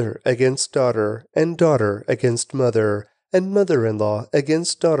 mother against daughter, and daughter against mother, and mother-in-law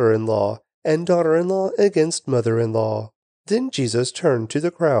against daughter-in-law, and daughter-in-law against mother-in-law. Then Jesus turned to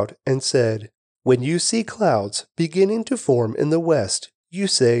the crowd and said, When you see clouds beginning to form in the west, you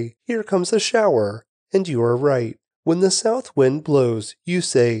say, Here comes a shower, and you are right. When the south wind blows, you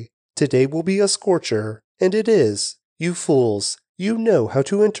say, Today will be a scorcher, and it is. You fools, you know how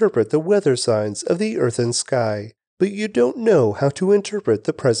to interpret the weather signs of the earth and sky, but you don't know how to interpret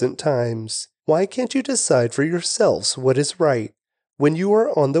the present times. Why can't you decide for yourselves what is right? When you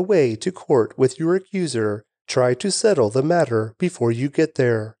are on the way to court with your accuser, try to settle the matter before you get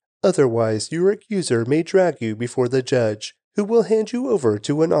there. Otherwise, your accuser may drag you before the judge, who will hand you over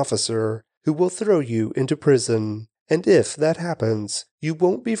to an officer, who will throw you into prison. And if that happens, you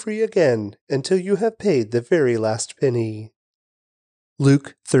won't be free again until you have paid the very last penny.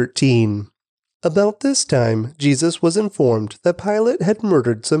 Luke 13. About this time, Jesus was informed that Pilate had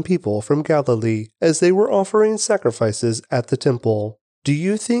murdered some people from Galilee as they were offering sacrifices at the temple. Do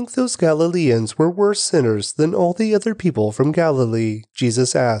you think those Galileans were worse sinners than all the other people from Galilee?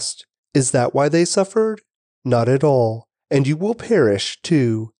 Jesus asked. Is that why they suffered? Not at all. And you will perish,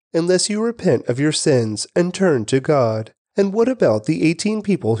 too, unless you repent of your sins and turn to God. And what about the 18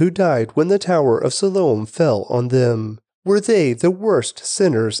 people who died when the Tower of Siloam fell on them? Were they the worst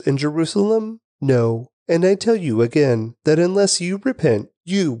sinners in Jerusalem? No, and I tell you again that unless you repent,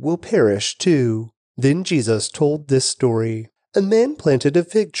 you will perish too. Then Jesus told this story. A man planted a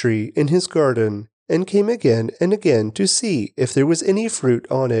fig tree in his garden, and came again and again to see if there was any fruit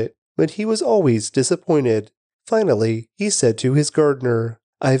on it, but he was always disappointed. Finally, he said to his gardener,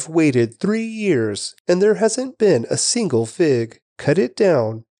 I've waited 3 years, and there hasn't been a single fig. Cut it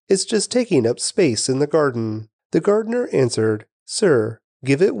down. It's just taking up space in the garden. The gardener answered, Sir,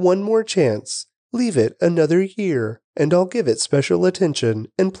 give it one more chance. Leave it another year, and I'll give it special attention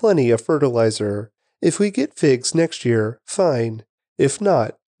and plenty of fertilizer. If we get figs next year, fine. If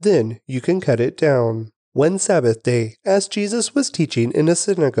not, then you can cut it down. One Sabbath day, as Jesus was teaching in a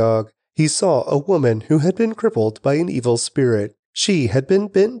synagogue, he saw a woman who had been crippled by an evil spirit. She had been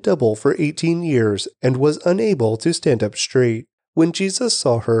bent double for 18 years and was unable to stand up straight. When Jesus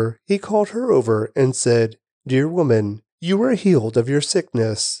saw her, he called her over and said, Dear woman, you are healed of your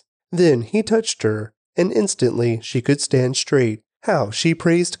sickness. Then he touched her, and instantly she could stand straight. How she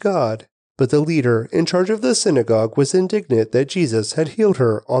praised God! But the leader in charge of the synagogue was indignant that Jesus had healed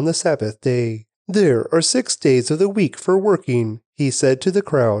her on the Sabbath day. There are 6 days of the week for working, he said to the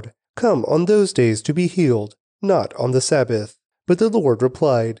crowd. Come on those days to be healed, not on the Sabbath. But the Lord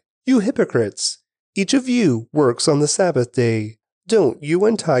replied, You hypocrites! Each of you works on the Sabbath day. Don't you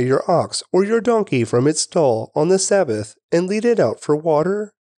untie your ox or your donkey from its stall on the Sabbath and lead it out for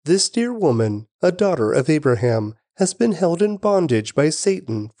water? This dear woman, a daughter of Abraham, has been held in bondage by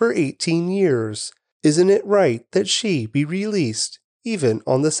Satan for 18 years. Isn't it right that she be released, even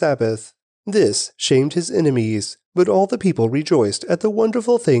on the Sabbath?" This shamed his enemies, but all the people rejoiced at the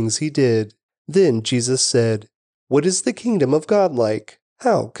wonderful things he did. Then Jesus said, "What is the kingdom of God like?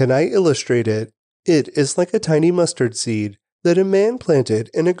 How can I illustrate it? It is like a tiny mustard seed that a man planted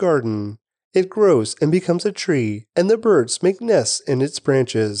in a garden. It grows and becomes a tree, and the birds make nests in its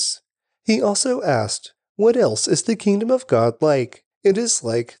branches." He also asked, "What else is the kingdom of God like? It is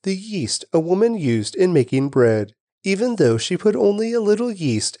like the yeast a woman used in making bread. Even though she put only a little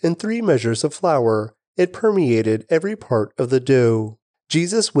yeast in 3 measures of flour, it permeated every part of the dough."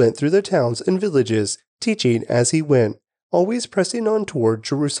 Jesus went through the towns and villages, teaching as he went, always pressing on toward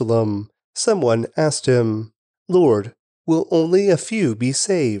Jerusalem. Someone asked him, "Lord, will only a few be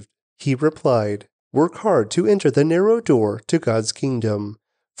saved?" He replied, "Work hard to enter the narrow door to God's kingdom,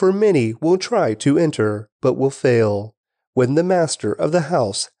 for many will try to enter, but will fail. When the master of the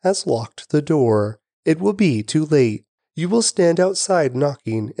house has locked the door, it will be too late. You will stand outside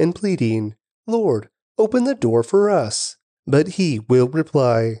knocking and pleading, 'Lord, open the door for us.' But he will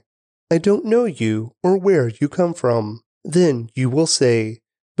reply, 'I don't know you or where you come from.' Then you will say,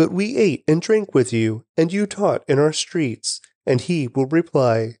 'But we ate and drank with you, and you taught in our streets.' And he will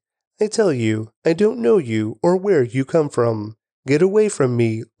reply, 'I tell you, I don't know you or where you come from. Get away from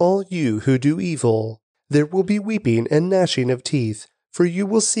me, all you who do evil.' There will be weeping and gnashing of teeth, for you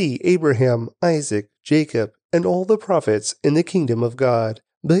will see Abraham, Isaac, Jacob, and all the prophets in the kingdom of God,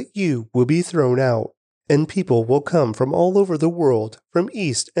 but you will be thrown out. And people will come from all over the world, from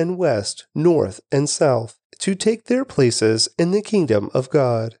east and west, north and south, to take their places in the kingdom of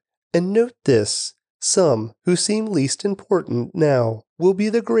God. And note this, some who seem least important now will be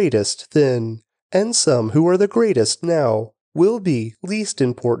the greatest then, and some who are the greatest now will be least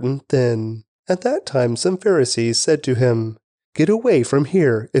important then." At that time some Pharisees said to him, "Get away from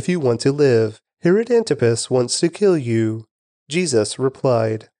here if you want to live. Herod Antipas wants to kill you." Jesus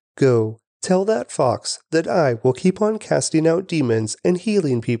replied, "Go, tell that fox that I will keep on casting out demons and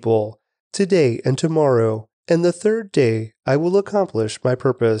healing people today and tomorrow, and the 3rd day I will accomplish my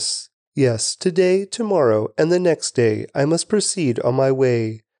purpose. Yes, today, tomorrow, and the next day I must proceed on my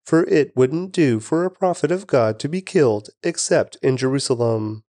way, for it wouldn't do for a prophet of God to be killed except in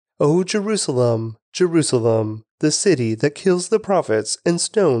Jerusalem. O Jerusalem, Jerusalem, the city that kills the prophets and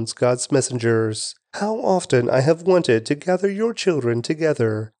stones God's messengers. How often I have wanted to gather your children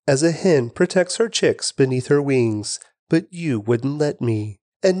together, as a hen protects her chicks beneath her wings, but you wouldn't let me.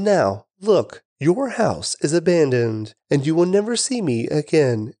 And now, look, your house is abandoned, and you will never see me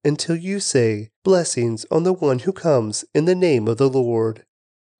again until you say, 'Blessings on the one who comes in the name of the Lord.'"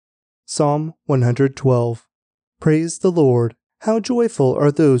 Psalm 112. Praise the Lord. How joyful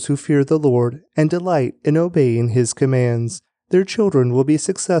are those who fear the Lord and delight in obeying his commands. Their children will be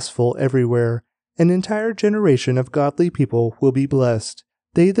successful everywhere. An entire generation of godly people will be blessed.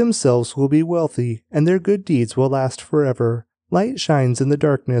 They themselves will be wealthy, and their good deeds will last forever. Light shines in the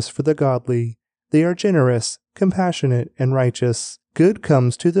darkness for the godly. They are generous, compassionate, and righteous. Good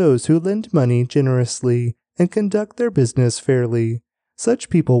comes to those who lend money generously and conduct their business fairly. Such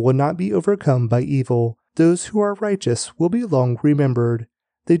people will not be overcome by evil. Those who are righteous will be long remembered.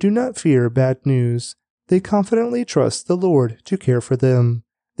 They do not fear bad news. They confidently trust the Lord to care for them.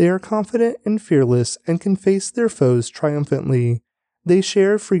 They are confident and fearless and can face their foes triumphantly. They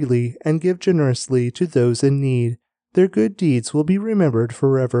share freely and give generously to those in need. Their good deeds will be remembered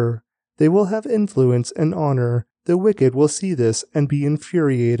forever. They will have influence and honor. The wicked will see this and be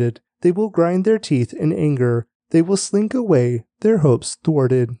infuriated. They will grind their teeth in anger. They will slink away, their hopes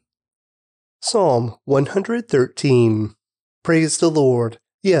thwarted. Psalm 113. Praise the Lord.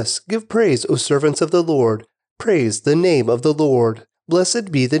 Yes, give praise, O servants of the Lord. Praise the name of the Lord.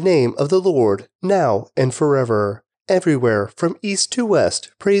 Blessed be the name of the Lord, now and forever. Everywhere, from east to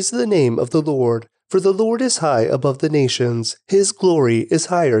west, praise the name of the Lord. For the Lord is high above the nations. His glory is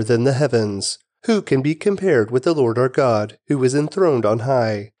higher than the heavens. Who can be compared with the Lord our God, who is enthroned on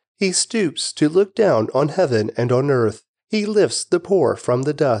high? He stoops to look down on heaven and on earth. He lifts the poor from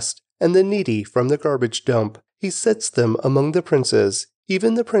the dust, and the needy from the garbage dump. He sets them among the princes,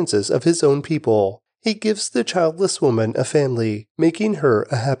 even the princes of his own people. He gives the childless woman a family, making her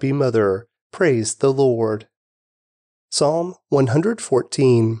a happy mother. Praise the Lord. Psalm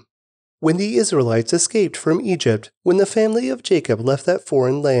 114. When the Israelites escaped from Egypt, when the family of Jacob left that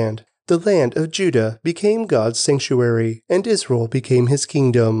foreign land, the land of Judah became God's sanctuary, and Israel became his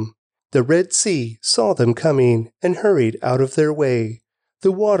kingdom. The Red Sea saw them coming and hurried out of their way.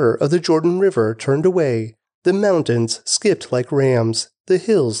 The water of the Jordan River turned away. The mountains skipped like rams, the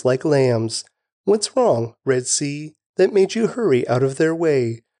hills like lambs. What's wrong, Red Sea, that made you hurry out of their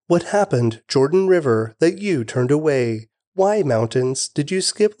way? What happened, Jordan River, that you turned away? Why, mountains, did you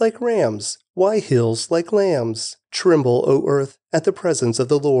skip like rams? Why, hills, like lambs? Tremble, O earth, at the presence of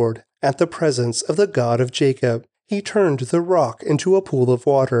the Lord, at the presence of the God of Jacob. He turned the rock into a pool of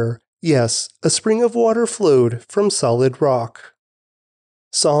water. Yes, a spring of water flowed from solid rock.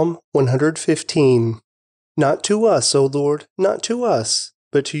 Psalm 115. Not to us, O Lord, not to us,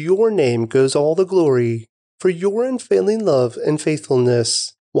 but to your name goes all the glory, for your unfailing love and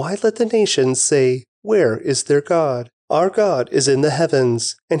faithfulness. Why let the nations say, where is their God? Our God is in the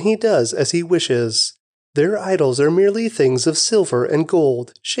heavens, and he does as he wishes. Their idols are merely things of silver and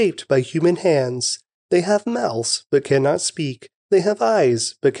gold, shaped by human hands. They have mouths, but cannot speak. They have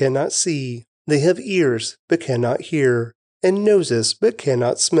eyes, but cannot see. They have ears, but cannot hear, and noses, but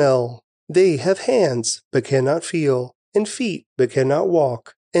cannot smell. They have hands, but cannot feel, and feet, but cannot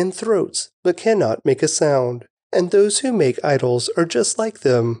walk, and throats, but cannot make a sound. And those who make idols are just like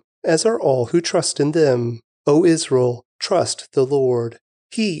them, as are all who trust in them. O Israel, trust the Lord.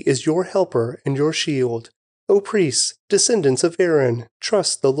 He is your helper and your shield. O priests, descendants of Aaron,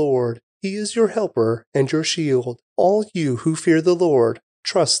 trust the Lord. He is your helper and your shield. All you who fear the Lord,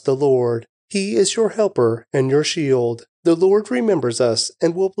 trust the Lord. He is your helper and your shield. The Lord remembers us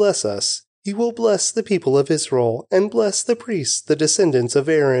and will bless us. He will bless the people of Israel and bless the priests, the descendants of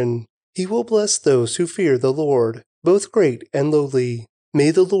Aaron. He will bless those who fear the Lord, both great and lowly.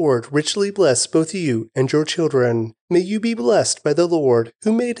 May the Lord richly bless both you and your children. May you be blessed by the Lord,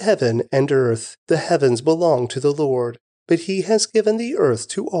 who made heaven and earth. The heavens belong to the Lord, but he has given the earth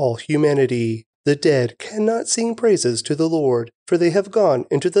to all humanity. The dead cannot sing praises to the Lord, for they have gone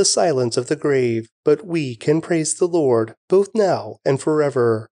into the silence of the grave. But we can praise the Lord, both now and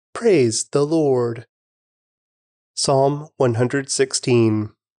forever. Praise the Lord. Psalm 116.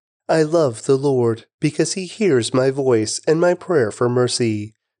 I love the Lord, because he hears my voice and my prayer for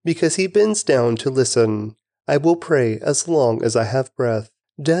mercy, because he bends down to listen. I will pray as long as I have breath.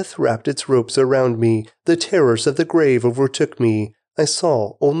 Death wrapped its ropes around me. The terrors of the grave overtook me. I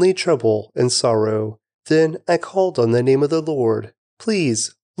saw only trouble and sorrow. Then I called on the name of the Lord.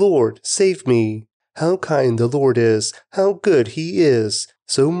 Please, Lord, save me. How kind the Lord is, how good he is,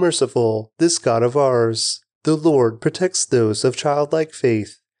 so merciful, this God of ours. The Lord protects those of childlike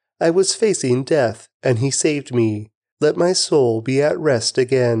faith. I was facing death, and he saved me. Let my soul be at rest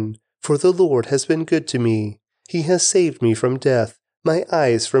again, for the Lord has been good to me. He has saved me from death, my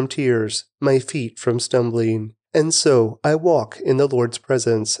eyes from tears, my feet from stumbling. And so I walk in the Lord's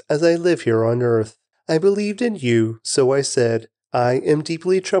presence as I live here on earth. I believed in you, so I said, I am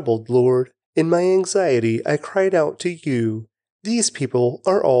deeply troubled, Lord. In my anxiety I cried out to you. These people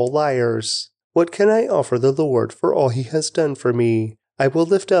are all liars. What can I offer the Lord for all he has done for me? I will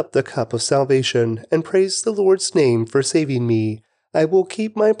lift up the cup of salvation and praise the Lord's name for saving me. I will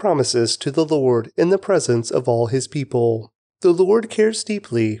keep my promises to the Lord in the presence of all his people. The Lord cares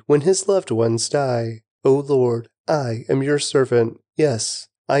deeply when his loved ones die. O Lord, I am your servant. Yes,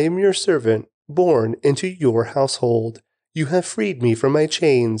 I am your servant, born into your household. You have freed me from my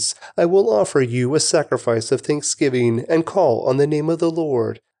chains. I will offer you a sacrifice of thanksgiving and call on the name of the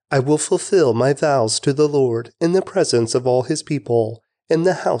Lord. I will fulfill my vows to the Lord in the presence of all his people, in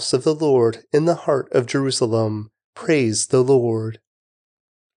the house of the Lord, in the heart of Jerusalem. Praise the Lord.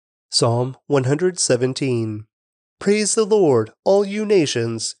 Psalm 117. Praise the Lord, all you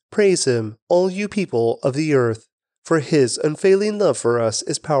nations. Praise him, all you people of the earth. For his unfailing love for us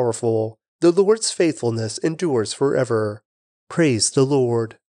is powerful. The Lord's faithfulness endures forever. Praise the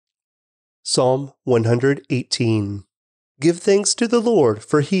Lord. Psalm 118. Give thanks to the Lord,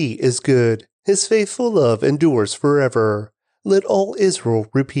 for he is good. His faithful love endures forever. Let all Israel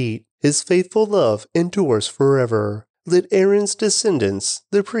repeat, his faithful love endures forever. Let Aaron's descendants,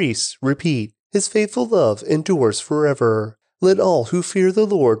 the priests, repeat, his faithful love endures forever. Let all who fear the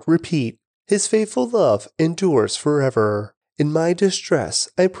Lord repeat, his faithful love endures forever. In my distress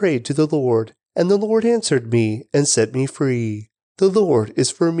I prayed to the Lord, and the Lord answered me and set me free. The Lord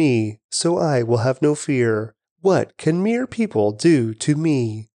is for me, so I will have no fear. What can mere people do to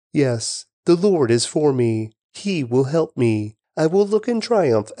me? Yes, the Lord is for me. He will help me. I will look in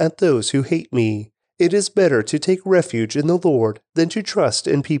triumph at those who hate me. It is better to take refuge in the Lord than to trust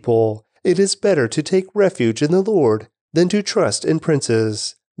in people. It is better to take refuge in the Lord than to trust in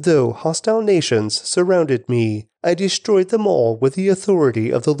princes. Though hostile nations surrounded me, I destroyed them all with the authority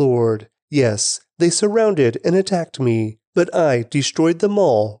of the Lord. Yes, they surrounded and attacked me, but I destroyed them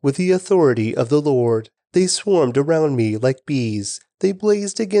all with the authority of the Lord. They swarmed around me like bees. They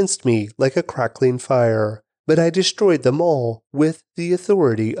blazed against me like a crackling fire. But I destroyed them all with the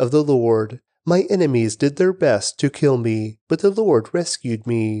authority of the Lord. My enemies did their best to kill me, but the Lord rescued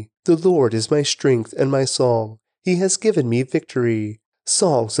me. The Lord is my strength and my song. He has given me victory.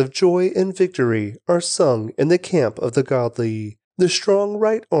 Songs of joy and victory are sung in the camp of the godly. The strong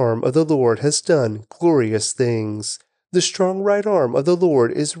right arm of the Lord has done glorious things. The strong right arm of the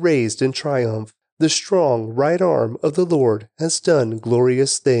Lord is raised in triumph. The strong right arm of the Lord has done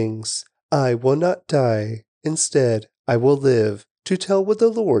glorious things. I will not die. Instead, I will live to tell what the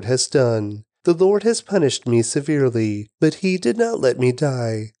Lord has done. The Lord has punished me severely, but he did not let me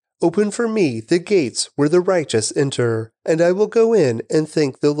die. Open for me the gates where the righteous enter, and I will go in and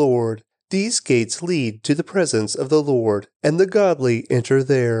thank the Lord. These gates lead to the presence of the Lord, and the godly enter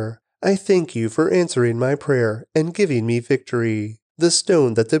there. I thank you for answering my prayer and giving me victory. The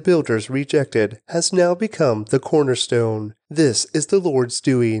stone that the builders rejected has now become the cornerstone. This is the Lord's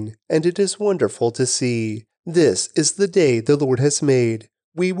doing, and it is wonderful to see. This is the day the Lord has made.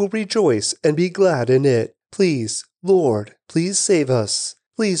 We will rejoice and be glad in it. Please, Lord, please save us.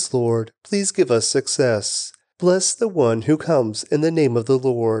 Please, Lord, please give us success. Bless the one who comes in the name of the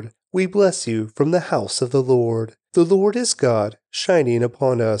Lord. We bless you from the house of the Lord. The Lord is God, shining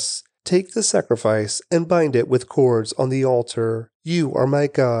upon us. Take the sacrifice and bind it with cords on the altar. You are my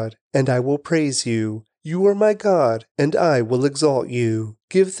God, and I will praise you. You are my God, and I will exalt you.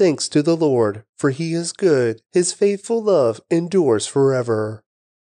 Give thanks to the Lord, for he is good. His faithful love endures forever.